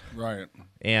parts. Right.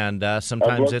 And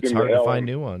sometimes looked it's into hard to find LM.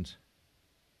 new ones.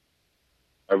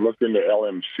 I've looked into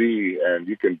LMC, and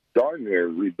you can darn near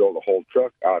rebuild a whole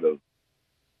truck out of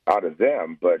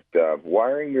them, but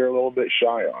wiring you're a little bit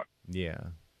shy on. Yeah.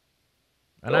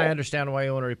 And I understand why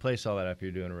you want to replace all that after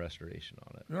you're doing a restoration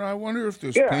on it. You know, I wonder if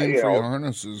this Yeah, pain-free you know.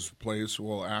 harnesses place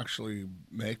will actually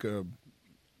make a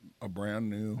brand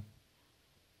new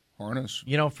harness.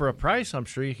 You know, for a price, I'm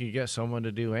sure you could get someone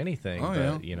to do anything. Oh, but,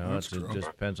 yeah. you know, it That's true. just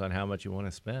depends on how much you want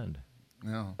to spend.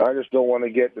 Yeah. I just don't want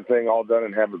to get the thing all done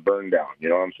and have it burned down. You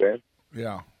know what I'm saying?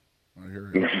 Yeah. I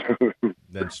hear you.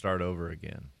 Then start over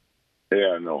again.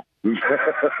 Yeah, no.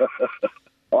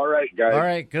 All right, guys. All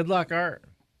right. Good luck, Art.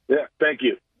 Yeah, thank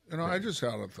you. You know, I just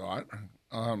had a thought.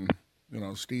 You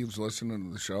know, Steve's listening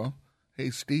to the show. Hey,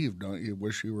 Steve, don't you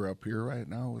wish you were up here right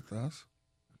now with us?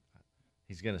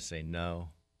 He's going to say no.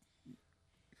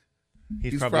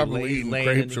 He's probably eating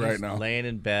grapes right now. Laying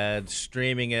in bed,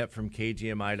 streaming it from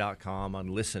KGMI.com on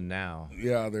Listen Now.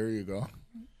 Yeah, there you go.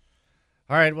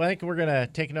 All right, well, I think we're going to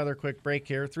take another quick break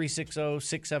here.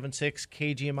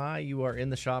 360-676-KGMI. You are in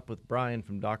the shop with Brian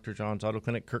from Dr. John's Auto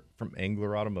Clinic, Kirk from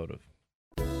Engler Automotive.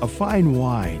 A fine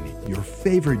wine, your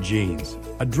favorite jeans,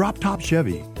 a drop-top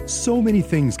Chevy. So many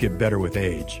things get better with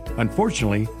age.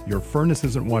 Unfortunately, your furnace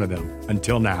isn't one of them.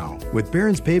 Until now. With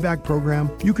Barron's Payback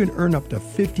Program, you can earn up to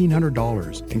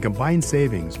 $1,500 in combined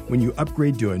savings when you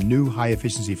upgrade to a new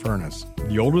high-efficiency furnace.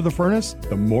 The older the furnace,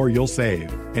 the more you'll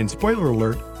save. And spoiler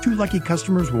alert, 2 lucky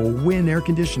customers will win air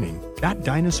conditioning. That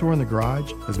dinosaur in the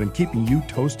garage has been keeping you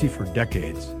toasty for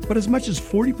decades. But as much as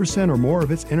 40% or more of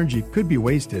its energy could be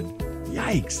wasted.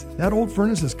 Yikes, that old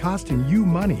furnace is costing you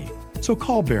money. So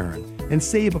call Barron and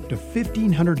save up to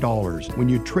 $1,500 when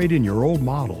you trade in your old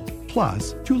model.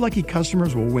 Plus, 2 lucky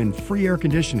customers will win free air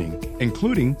conditioning,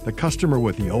 including the customer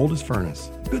with the oldest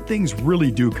furnace. Good things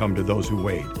really do come to those who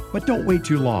wait. But don't wait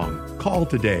too long. Call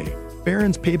today.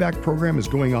 Barron's Payback Program is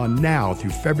going on now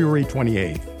through February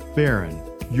 28th. Barron,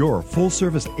 your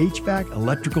full-service HVAC,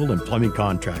 electrical, and plumbing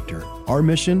contractor. Our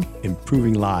mission,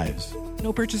 improving lives.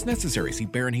 No purchase necessary. See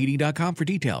BarronHeating.com for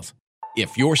details.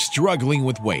 If you're struggling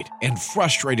with weight and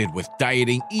frustrated with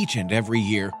dieting each and every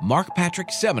year, Mark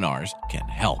Patrick Seminars can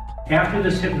help. After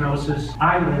this hypnosis,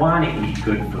 I want to eat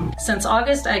good food. Since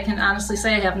August, I can honestly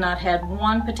say I have not had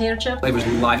one potato chip. It was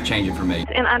life-changing for me.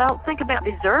 And I don't think about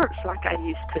desserts like I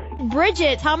used to.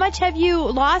 Bridget, how much have you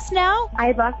lost now?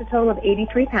 I lost a total of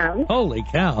 83 pounds. Holy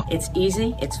cow. It's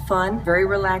easy, it's fun, very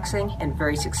relaxing, and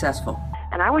very successful.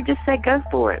 And I would just say go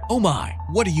for it. Oh my,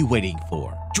 what are you waiting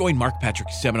for? Join Mark Patrick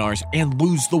Seminars and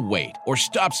lose the weight or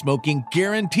stop smoking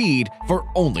guaranteed for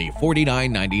only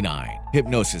 $49.99.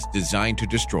 Hypnosis designed to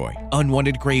destroy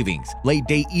unwanted cravings, late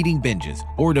day eating binges,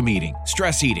 boredom eating,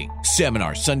 stress eating.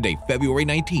 Seminar Sunday, February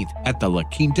 19th at the La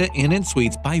Quinta Inn and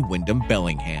Suites by Wyndham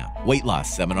Bellingham. Weight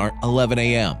loss seminar 11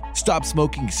 a.m. Stop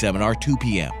smoking seminar 2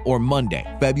 p.m. or Monday,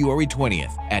 February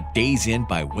 20th at Days Inn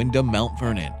by Wyndham Mount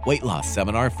Vernon. Weight loss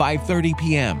seminar 5:30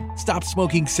 p.m. Stop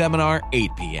smoking seminar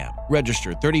 8 p.m.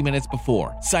 Register 30 minutes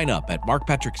before. Sign up at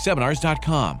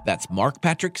markpatrickseminars.com. That's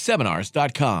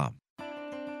markpatrickseminars.com.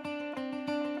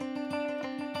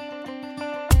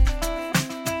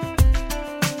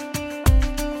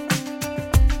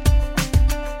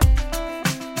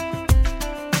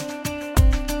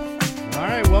 All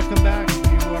right, welcome back.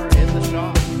 You are in the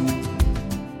shop.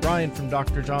 Brian from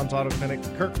Dr. John's Auto Clinic,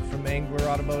 Kirk from Engler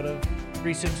Automotive,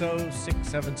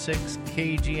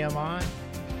 360-676-KGMI.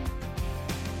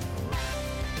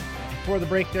 Before the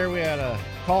break there, we had a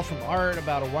call from Art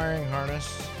about a wiring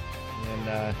harness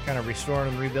and kind of restoring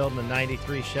and rebuilding a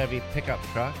 93 Chevy pickup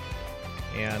truck.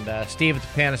 And Steve at the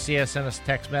Panacea sent us a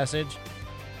text message.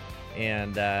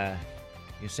 And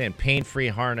you're saying pain-free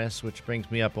harness, which brings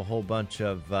me up a whole bunch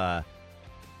of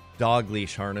dog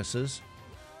leash harnesses.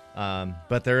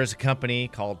 But there is a company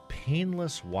called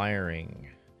Painless Wiring.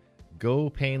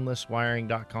 Go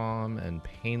painlesswiring.com and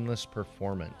Painless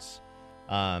Performance.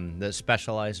 That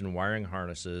specialize in wiring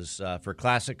harnesses for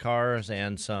classic cars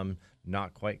and some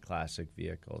not quite classic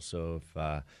vehicles. So if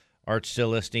Art's still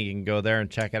listening, you can go there and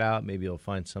check it out. Maybe you'll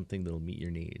find something that'll meet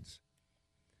your needs.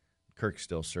 Kirk's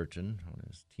still searching on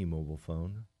his T-Mobile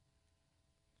phone.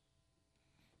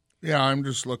 Yeah, I'm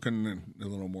just looking in a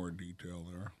little more detail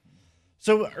there.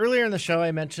 So earlier in the show,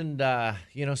 I mentioned,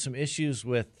 some issues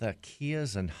with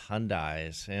Kias and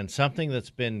Hyundais, and something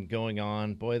that's been going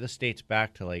on. Boy, this dates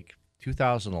back to like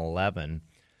 2011.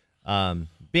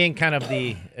 Being kind of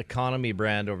the economy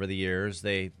brand over the years,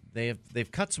 they've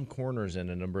cut some corners in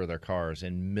a number of their cars,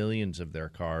 in millions of their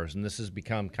cars, and this has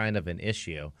become kind of an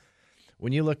issue.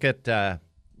 When you look at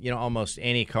almost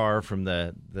any car from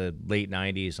the late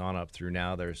 90s on up through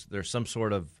now, there's some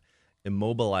sort of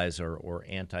immobilizer or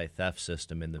anti-theft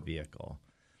system in the vehicle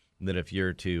that if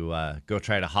you're to go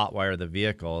try to hotwire the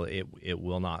vehicle, it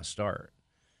will not start.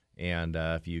 And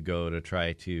if you go to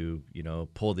try to,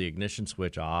 pull the ignition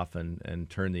switch off and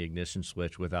turn the ignition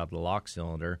switch without the lock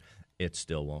cylinder, it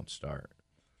still won't start.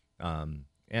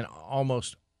 And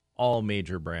almost all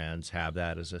major brands have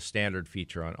that as a standard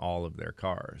feature on all of their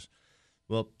cars.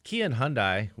 Well, Kia and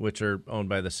Hyundai, which are owned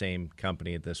by the same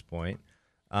company at this point,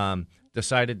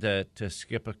 decided to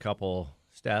skip a couple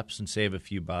steps and save a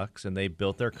few bucks, and they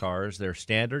built their cars, their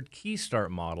standard key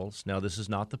start models. Now, this is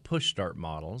not the push start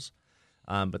models,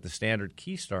 but the standard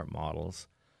key start models,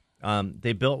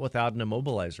 they built without an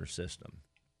immobilizer system.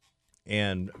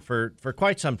 And for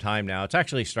quite some time now, it's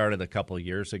actually started a couple of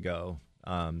years ago.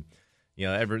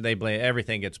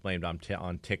 Everything gets blamed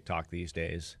on TikTok these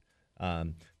days.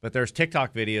 But there's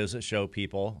TikTok videos that show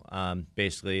people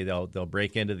basically they'll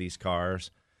break into these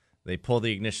cars, they pull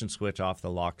the ignition switch off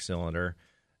the lock cylinder,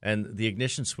 and the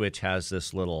ignition switch has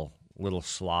this little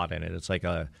slot in it. It's like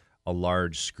a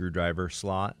large screwdriver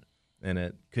slot, and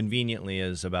it conveniently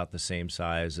is about the same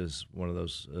size as one of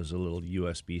those as a little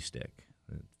USB stick.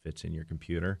 It fits in your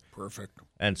computer. Perfect.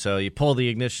 And so you pull the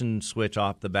ignition switch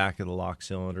off the back of the lock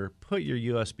cylinder, put your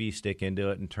USB stick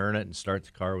into it, and turn it and start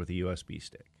the car with a USB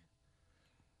stick.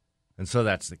 And so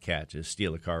that's the catch, is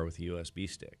steal a car with a USB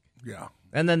stick. Yeah.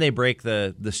 And then they break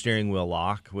the steering wheel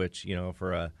lock, which,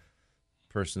 for a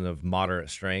person of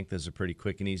moderate strength is a pretty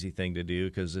quick and easy thing to do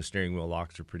because the steering wheel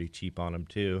locks are pretty cheap on them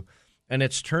too. And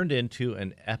it's turned into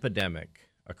an epidemic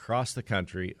across the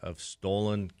country of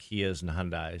stolen Kias and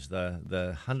Hyundais,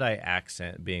 the Hyundai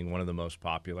Accent being one of the most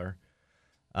popular.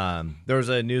 There was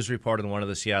a news report on one of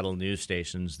the Seattle news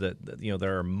stations that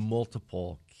there are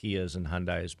multiple Kias and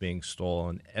Hyundais being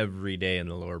stolen every day in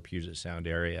the lower Puget Sound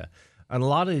area. And a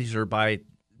lot of these are by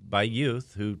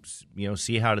youth who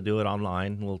see how to do it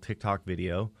online, a little TikTok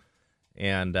video.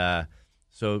 And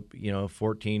so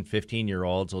 14,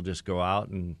 15-year-olds will just go out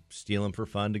and steal them for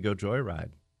fun to go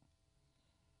joyride.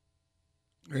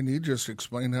 And you just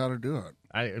explained how to do it.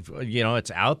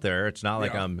 It's out there. It's not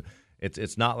like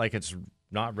it's not like it's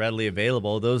not readily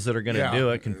available. Those that are going to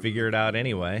do it can figure it out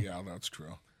anyway. Yeah, that's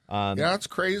true. It's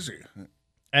crazy.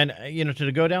 And,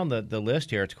 to go down the list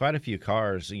here, it's quite a few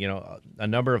cars. A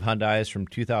number of Hyundais from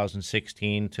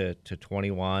 2016 to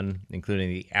 21, including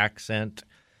the Accent,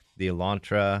 the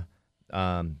Elantra,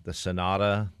 the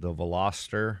Sonata, the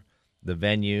Veloster, the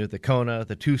Venue, the Kona,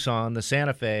 the Tucson, the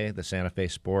Santa Fe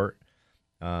Sport,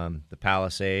 the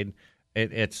Palisade.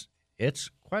 It's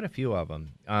quite a few of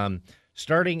them.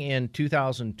 Starting in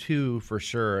 2002 for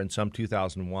sure, and some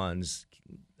 2001s,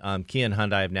 Kia and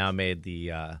Hyundai have now made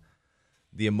the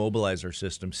immobilizer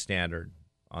system standard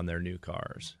on their new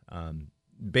cars,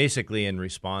 basically in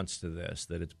response to this,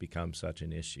 that it's become such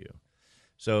an issue.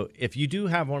 So if you do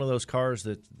have one of those cars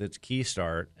that's key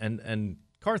start, and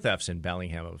car thefts in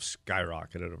Bellingham have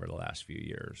skyrocketed over the last few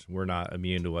years. We're not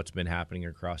immune to what's been happening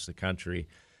across the country.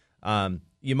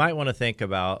 You might want to think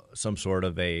about some sort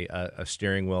of a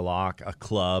steering wheel lock, a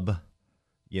club,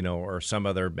 or some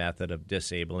other method of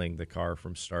disabling the car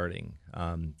from starting.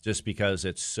 Just because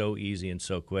it's so easy and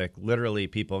so quick. Literally,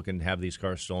 people can have these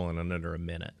cars stolen in under a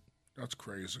minute. That's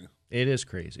crazy. It is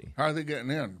crazy. How are they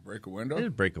getting in? Break a window? They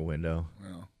break a window.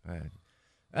 Yeah.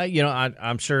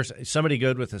 I'm sure somebody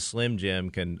good with a Slim Jim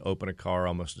can open a car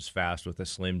almost as fast with a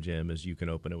Slim Jim as you can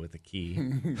open it with a key.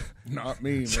 Not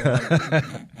me,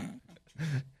 man.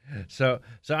 So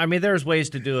there's ways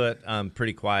to do it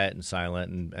pretty quiet and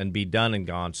silent and be done and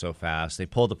gone so fast. They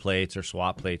pull the plates or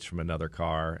swap plates from another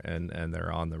car and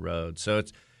they're on the road. So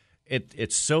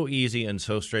it's so easy and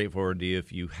so straightforward to you.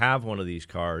 If you have one of these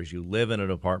cars, you live in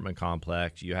an apartment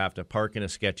complex, you have to park in a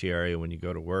sketchy area when you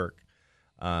go to work,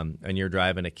 and you're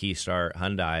driving a Key Start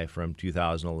Hyundai from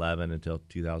 2011 until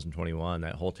 2021,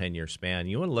 that whole 10-year span,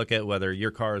 you want to look at whether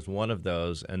your car is one of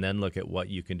those and then look at what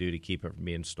you can do to keep it from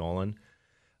being stolen.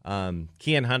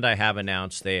 Kia and Hyundai have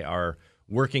announced they are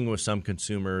working with some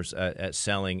consumers at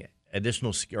selling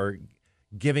additional or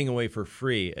giving away for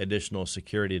free additional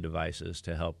security devices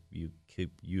to help you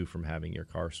keep you from having your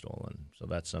car stolen. So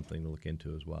that's something to look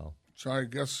into as well. So I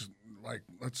guess,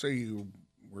 let's say you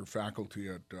were faculty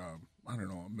at, a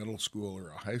middle school or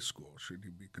a high school. Should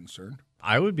you be concerned?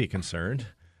 I would be concerned.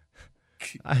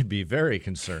 I'd be very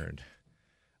concerned.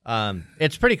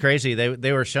 It's pretty crazy.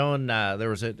 They were showing there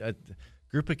was a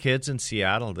group of kids in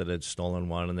Seattle that had stolen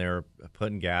one, and they were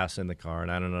putting gas in the car,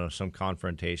 and I don't know, some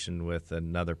confrontation with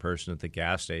another person at the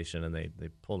gas station, and they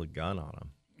pulled a gun on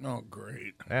them. Oh,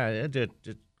 great. Yeah,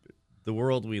 the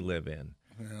world we live in.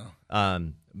 Yeah.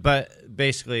 But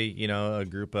basically, a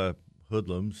group of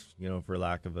hoodlums, for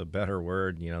lack of a better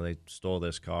word, they stole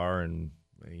this car and,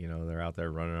 they're out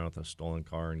there running out with a stolen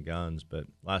car and guns. But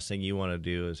last thing you want to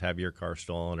do is have your car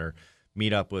stolen or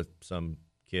meet up with some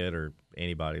kid or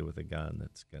anybody with a gun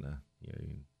that's going to, you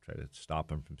try to stop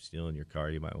them from stealing your car.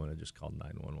 You might want to just call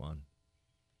 911.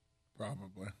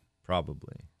 Probably.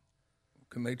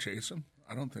 Can they chase them?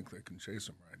 I don't think they can chase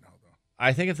them right now, though.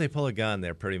 I think if they pull a gun,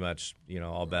 they're pretty much,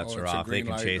 all bets are off. They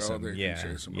can chase them. Can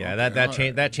chase them. Yeah,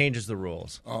 Okay, that changes the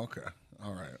rules. Oh, okay,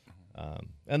 all right.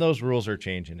 And those rules are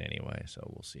changing anyway, so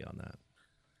we'll see on that.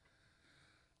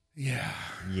 Yeah.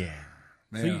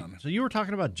 Man. So you were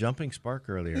talking about Jumping Spark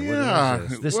earlier. Yeah.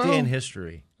 What is this day in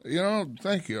history.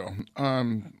 Thank you.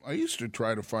 I used to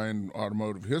try to find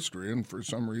automotive history, and for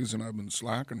some reason I've been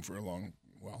slacking for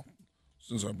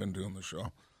since I've been doing the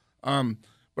show.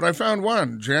 But I found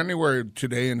one, January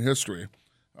Today in History.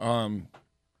 And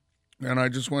I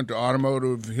just went to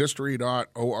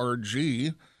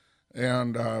automotivehistory.org,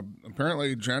 and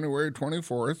apparently January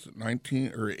 24th,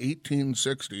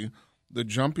 1860, the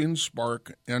Jumping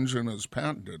Spark engine is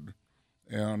patented.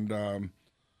 And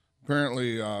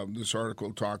apparently this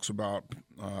article talks about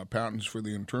patents for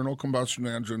the internal combustion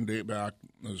engine date back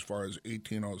as far as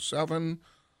 1807.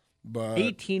 But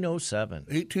 1807.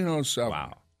 1807.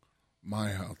 Wow.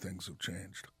 My, how things have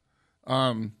changed.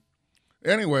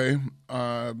 Anyway,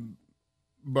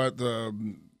 but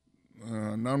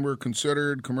none were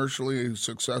considered commercially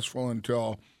successful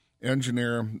until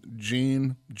engineer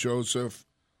Jean Joseph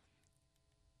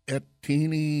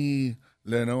Etienne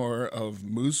Lenoir of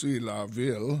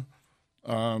Moussy-la-Ville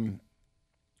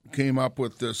came up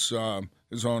with this,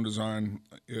 his own design.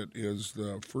 It is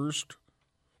the first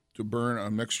to burn a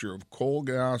mixture of coal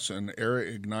gas and air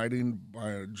igniting by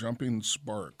a jumping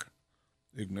spark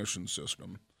ignition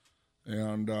system.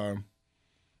 And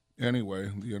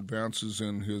anyway, the advances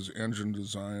in his engine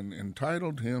design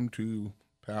entitled him to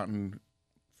patent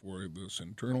for this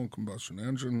internal combustion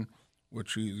engine,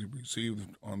 which he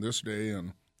received on this day,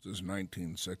 and this is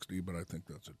 1960, but I think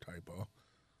that's a typo,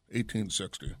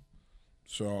 1860.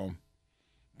 So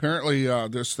apparently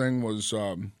this thing was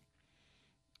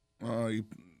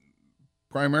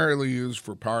primarily used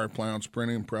for power plants,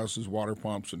 printing presses, water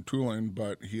pumps, and tooling,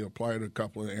 but he applied a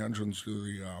couple of engines to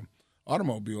the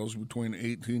automobiles between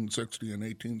 1860 and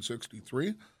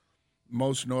 1863,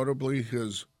 most notably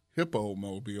his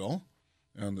Hippomobile,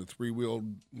 and the three-wheeled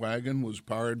wagon was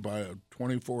powered by a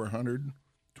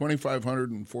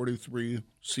 2,543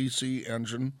 cc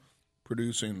engine,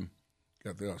 producing,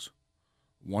 get this,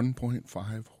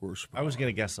 1.5 horsepower. I was going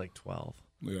to guess like 12.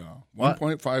 Yeah,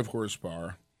 1.5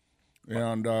 horsepower.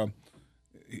 And in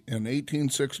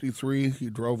 1863, he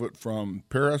drove it from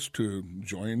Paris to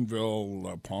Joinville,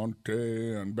 La Ponte,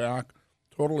 and back.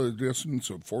 Total distance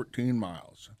of 14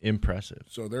 miles. Impressive.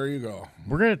 So there you go.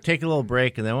 We're going to take a little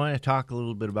break, and then I want to talk a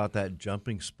little bit about that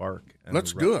Jumping Spark.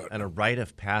 Let's do it. And a rite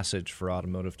of passage for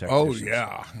automotive technicians. Oh,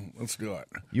 yeah. Let's do it.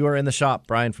 You are in the shop.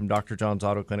 Brian from Dr. John's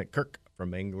Auto Clinic. Kirk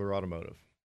from Angler Automotive.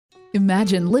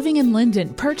 Imagine living in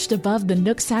Linden, perched above the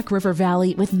Nooksack River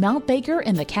Valley with Mount Baker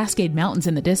and the Cascade Mountains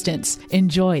in the distance.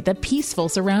 Enjoy the peaceful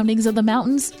surroundings of the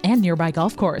mountains and nearby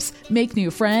golf course. Make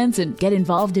new friends and get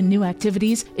involved in new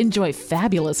activities. Enjoy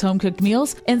fabulous home-cooked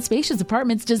meals and spacious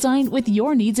apartments designed with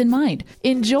your needs in mind.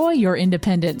 Enjoy your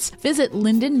independence. Visit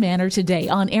Linden Manor today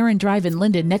on Aaron Drive in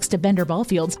Linden next to Bender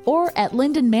Ballfields or at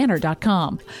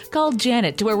lindenmanor.com. Call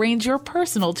Janet to arrange your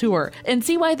personal tour and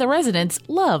see why the residents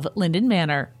love Linden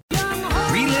Manor.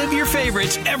 Relive your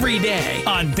favorites every day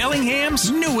on Bellingham's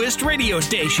newest radio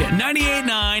station,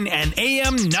 98.9 and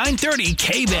AM 930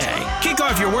 K-Bay. Kick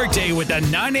off your workday with the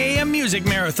 9 a.m. music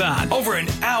marathon. Over an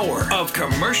hour of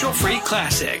commercial-free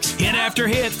classics. Hit after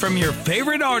hit from your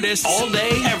favorite artists all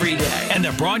day, every day. And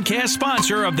the broadcast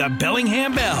sponsor of the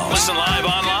Bellingham Bells. Listen live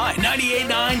online,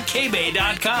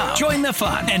 989kbay.com. Join the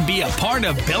fun and be a part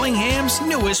of Bellingham's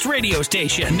newest radio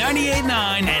station,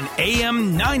 98.9 and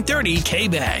AM 930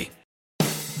 K-Bay.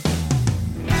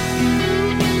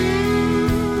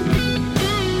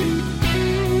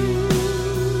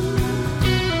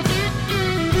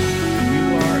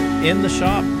 In the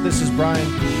shop, this is Brian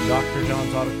from Dr.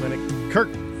 John's Auto Clinic.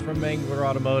 Kirk from Angler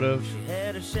Automotive.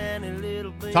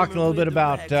 Talking a little bit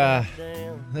about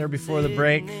there before the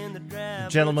break, the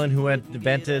gentleman who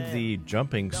invented the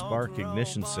Jumping Spark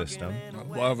ignition system.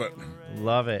 Love it.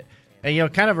 Love it.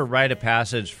 And, kind of a rite of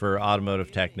passage for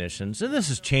automotive technicians. And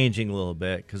this is changing a little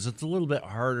bit because it's a little bit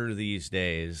harder these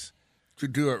days to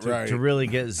do it right. To really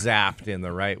get zapped in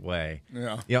the right way.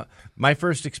 Yeah. My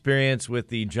first experience with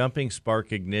the jumping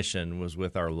spark ignition was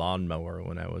with our lawnmower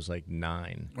when I was like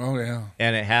 9. Oh, yeah.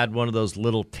 And it had one of those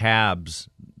little tabs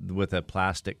with a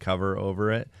plastic cover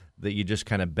over it that you just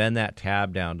kind of bend that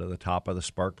tab down to the top of the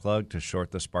spark plug to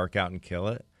short the spark out and kill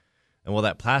it. And well,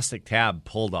 that plastic tab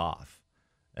pulled off.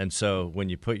 And so when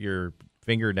you put your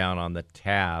finger down on the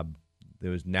tab,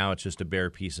 now it's just a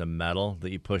bare piece of metal that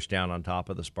you push down on top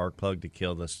of the spark plug to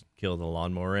kill the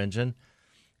lawnmower engine,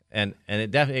 and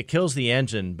it kills the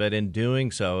engine. But in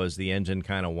doing so, as the engine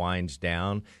kind of winds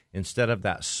down, instead of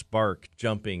that spark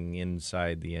jumping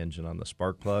inside the engine on the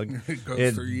spark plug,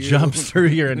 it jumps through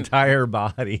your entire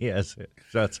body as it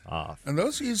shuts off. And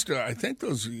those used to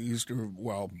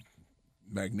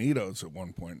magnetos at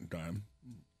one point in time.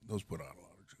 Those put out a lot.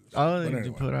 Oh, they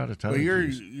put out a ton. But of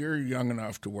you're young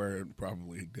enough to where it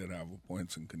probably did have a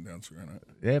Points condenser in it.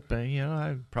 Yep,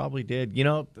 I probably did.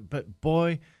 But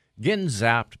boy, getting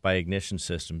zapped by ignition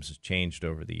systems has changed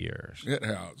over the years. It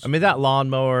has. I mean, that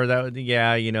lawnmower,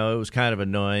 it was kind of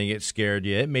annoying. It scared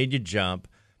you. It made you jump.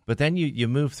 But then you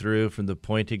move through from the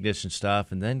point ignition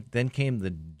stuff, and then came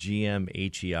the GM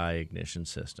HEI ignition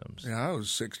systems. Yeah, that was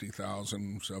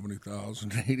 60,000,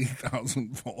 70,000,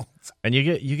 80,000 volts. And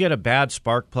you get a bad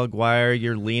spark plug wire.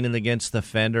 You're leaning against the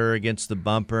fender, against the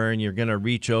bumper, and you're going to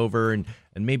reach over and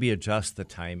maybe adjust the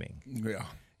timing. Yeah.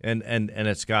 And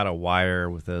it's got a wire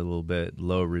with a little bit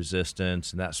low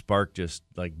resistance, and that spark just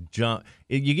like jump.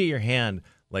 You get your hand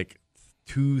like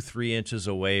 2-3 inches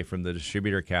away from the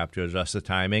distributor cap to adjust the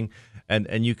timing,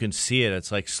 and you can see it.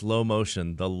 It's like slow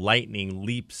motion. The lightning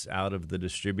leaps out of the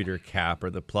distributor cap or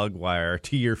the plug wire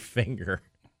to your finger.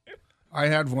 I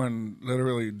had one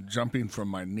literally jumping from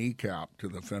my kneecap to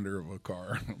the fender of a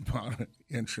car about an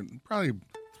inch, and probably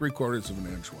 3/4 of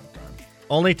an inch one time.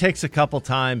 Only takes a couple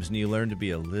times, and you learn to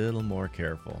be a little more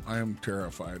careful. I am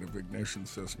terrified of ignition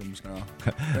systems now.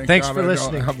 Thanks for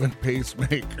listening. I don't have a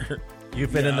pacemaker.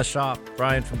 You've been in the shop.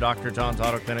 Brian from Dr. John's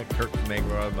Auto Clinic, Kirk from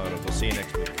Magro Automotive. We'll see you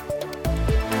next week.